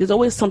the country, there's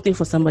always something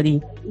for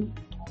somebody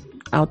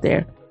out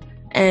there.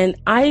 And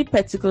I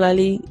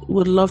particularly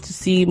would love to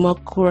see more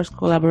cross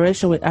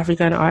collaboration with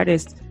African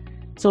artists.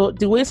 So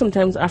the way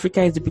sometimes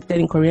Africa is depicted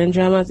in Korean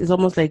dramas is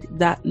almost like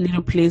that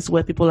little place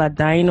where people are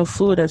dying of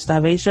food or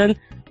starvation.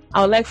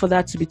 I would like for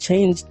that to be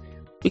changed,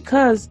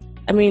 because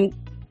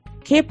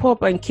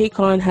K-pop and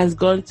K-con has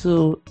gone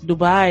to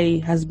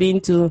Dubai, has been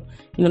to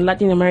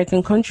Latin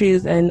American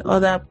countries and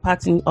other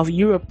parts of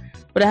Europe,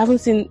 but I haven't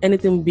seen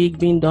anything big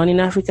being done in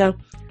Africa.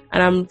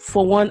 And I'm,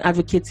 for one,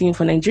 advocating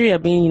for Nigeria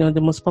being the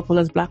most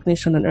populous Black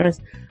nation on earth.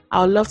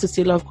 I would love to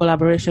see a lot of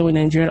collaboration with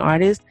Nigerian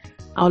artists.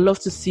 I would love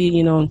to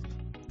see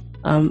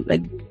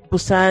like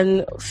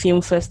Busan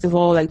Film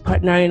Festival, like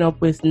partnering up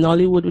with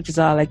Nollywood, which is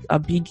a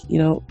big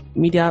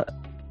media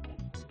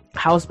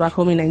house back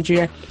home in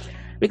Nigeria.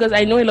 Because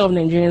I know a lot of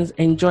Nigerians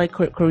enjoy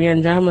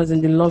Korean dramas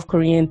and they love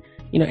Korean,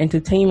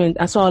 entertainment.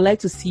 And so I'd like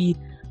to see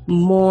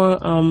more,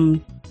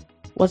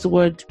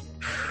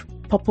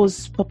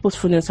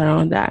 purposefulness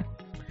around that.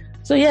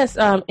 So yes,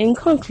 in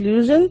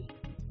conclusion,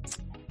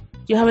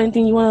 do you have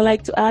anything you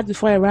want to add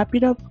before I wrap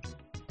it up?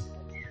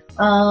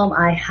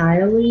 I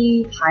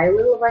highly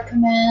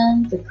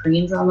recommend the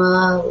Korean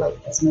drama,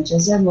 as much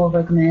as I will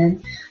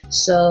recommend.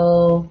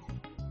 So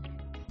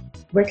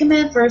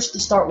recommend first to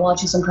start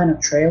watching some kind of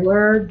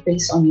trailer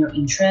based on your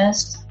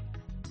interest.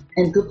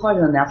 And good part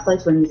of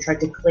Netflix, when you try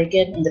to click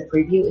it in the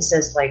preview, it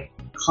says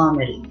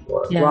comedy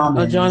or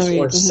romance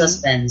or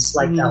suspense,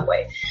 that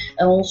way.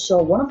 And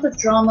also one of the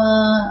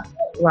drama,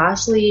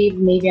 lastly,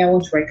 maybe I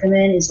want to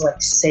recommend is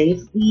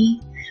Save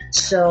Me.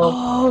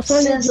 So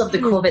since of the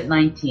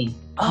COVID-19,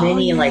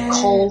 many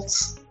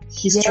cults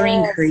history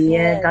in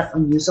Korea got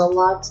used a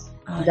lot.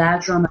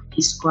 That drama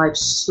describes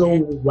so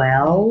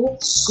well.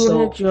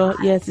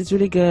 Yes, it's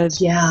really good.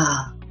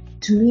 Yeah,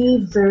 to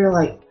me,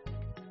 very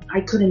I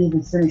couldn't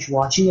even finish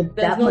watching it.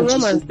 There's that much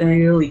is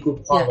really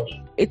good quality.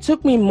 Yeah. It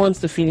took me months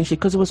to finish it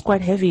because it was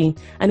quite heavy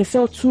and it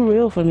felt too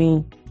real for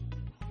me.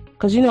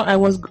 Because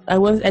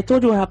I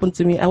told you what happened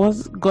to me. I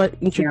got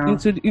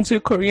into a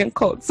Korean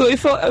cult, so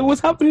it was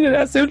happening at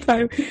the same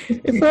time.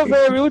 It felt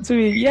very real to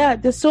me. Yeah,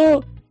 just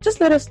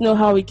let us know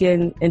how we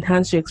can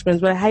enhance your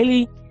experience. But I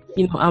highly,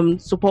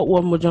 support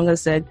what Mojung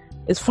said.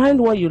 Is find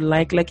what you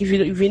like. Like if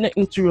you're not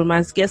into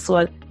romance, guess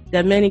what? There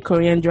are many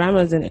Korean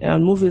dramas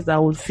and movies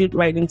that would fit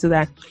right into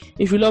that.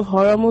 If you love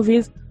horror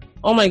movies,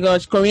 oh my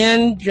gosh,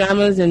 Korean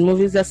dramas and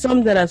movies. There's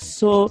some that are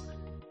so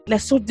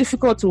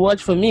difficult to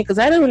watch for me because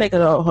I don't like a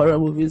lot of horror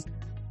movies.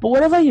 But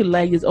whatever you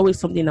like, there's always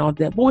something out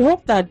there. But we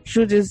hope that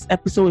through this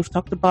episode we've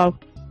talked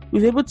about,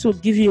 we're able to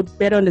give you a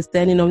better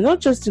understanding of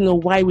not just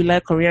why we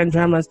like Korean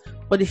dramas,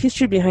 but the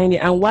history behind it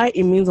and why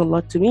it means a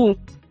lot to me.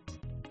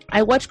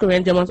 I watch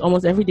Korean dramas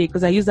almost every day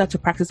because I use that to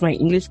practice my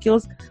English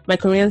skills, my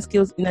Korean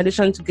skills, in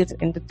addition to get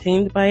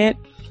entertained by it.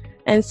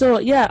 And so,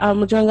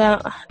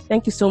 Mojung,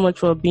 thank you so much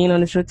for being on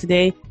the show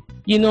today.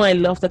 I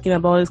love talking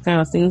about these kind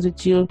of things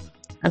with you.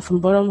 And from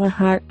the bottom of my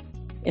heart,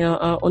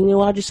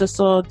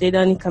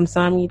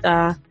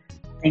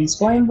 thanks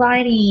for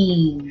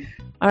inviting.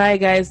 All right,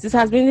 guys, this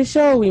has been the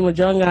show with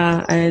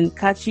Mojung, and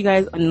catch you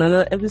guys on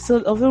another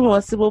episode of the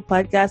Impossible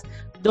Podcast.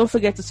 Don't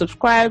forget to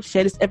subscribe,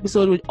 share this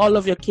episode with all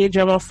of your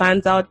K-drama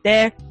fans out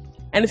there.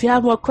 And if you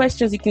have more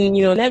questions, you can,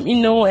 let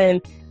me know.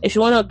 And if you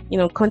want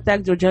to,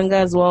 contact Mojung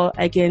as well,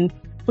 I can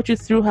put you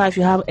through her if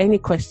you have any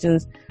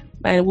questions.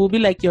 And we'll be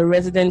like your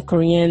resident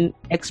Korean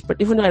expert,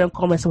 even though I don't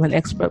call myself an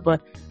expert,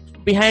 but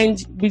with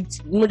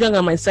Mojung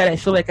on my side, I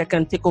feel like I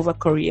can take over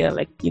Korea,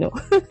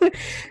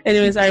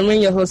 Anyways, I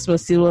remain your host,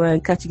 Sylvia,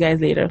 and catch you guys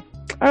later.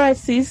 All right,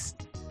 sis.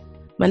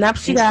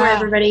 Manapshida. Thanks for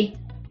everybody.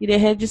 You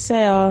didn't hear you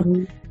say,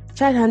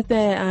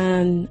 잘한테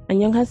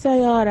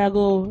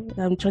안녕하세요라고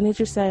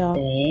전해주세요.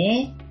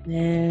 네.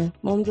 네,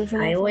 몸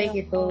조심하세요.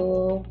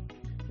 아이오에게도.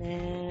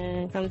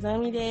 네,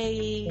 감사합니다.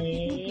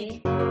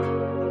 네.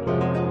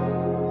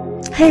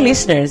 Hey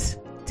listeners,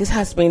 this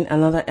has been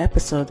another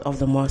episode of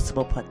the More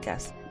Stable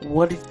Podcast.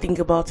 What did you think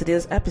about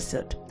today's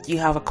episode? Do you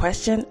have a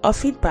question or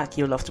feedback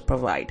you'd love to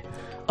provide?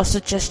 A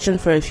suggestion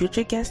for a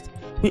future guest?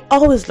 We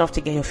always love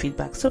to get your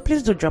feedback, so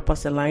please do drop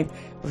us a line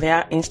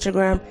via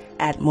Instagram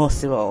at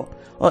Mostable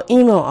or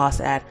email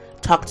us at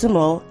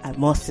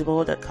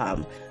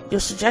talktomo@mostable.com. Your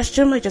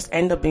suggestion might just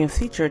end up being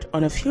featured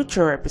on a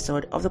future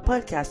episode of the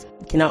podcast.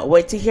 Cannot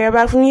wait to hear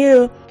back from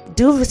you.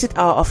 Do visit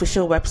our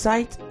official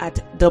website at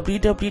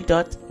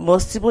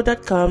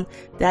www.mostable.com.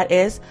 That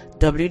is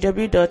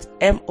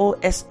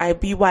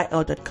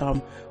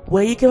www.mosibyl.com,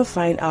 where you can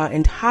find our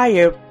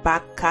entire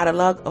back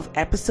catalog of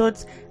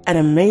episodes and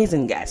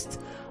amazing guests.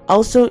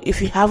 Also,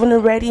 if you haven't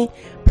already,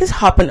 please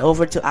hop on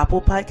over to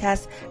Apple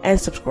Podcasts and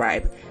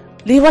subscribe.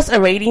 Leave us a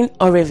rating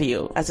or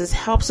review, as this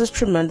helps us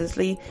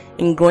tremendously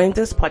in growing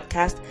this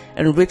podcast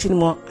and reaching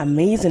more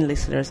amazing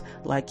listeners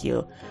like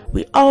you.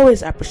 We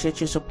always appreciate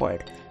your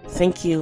support. Thank you.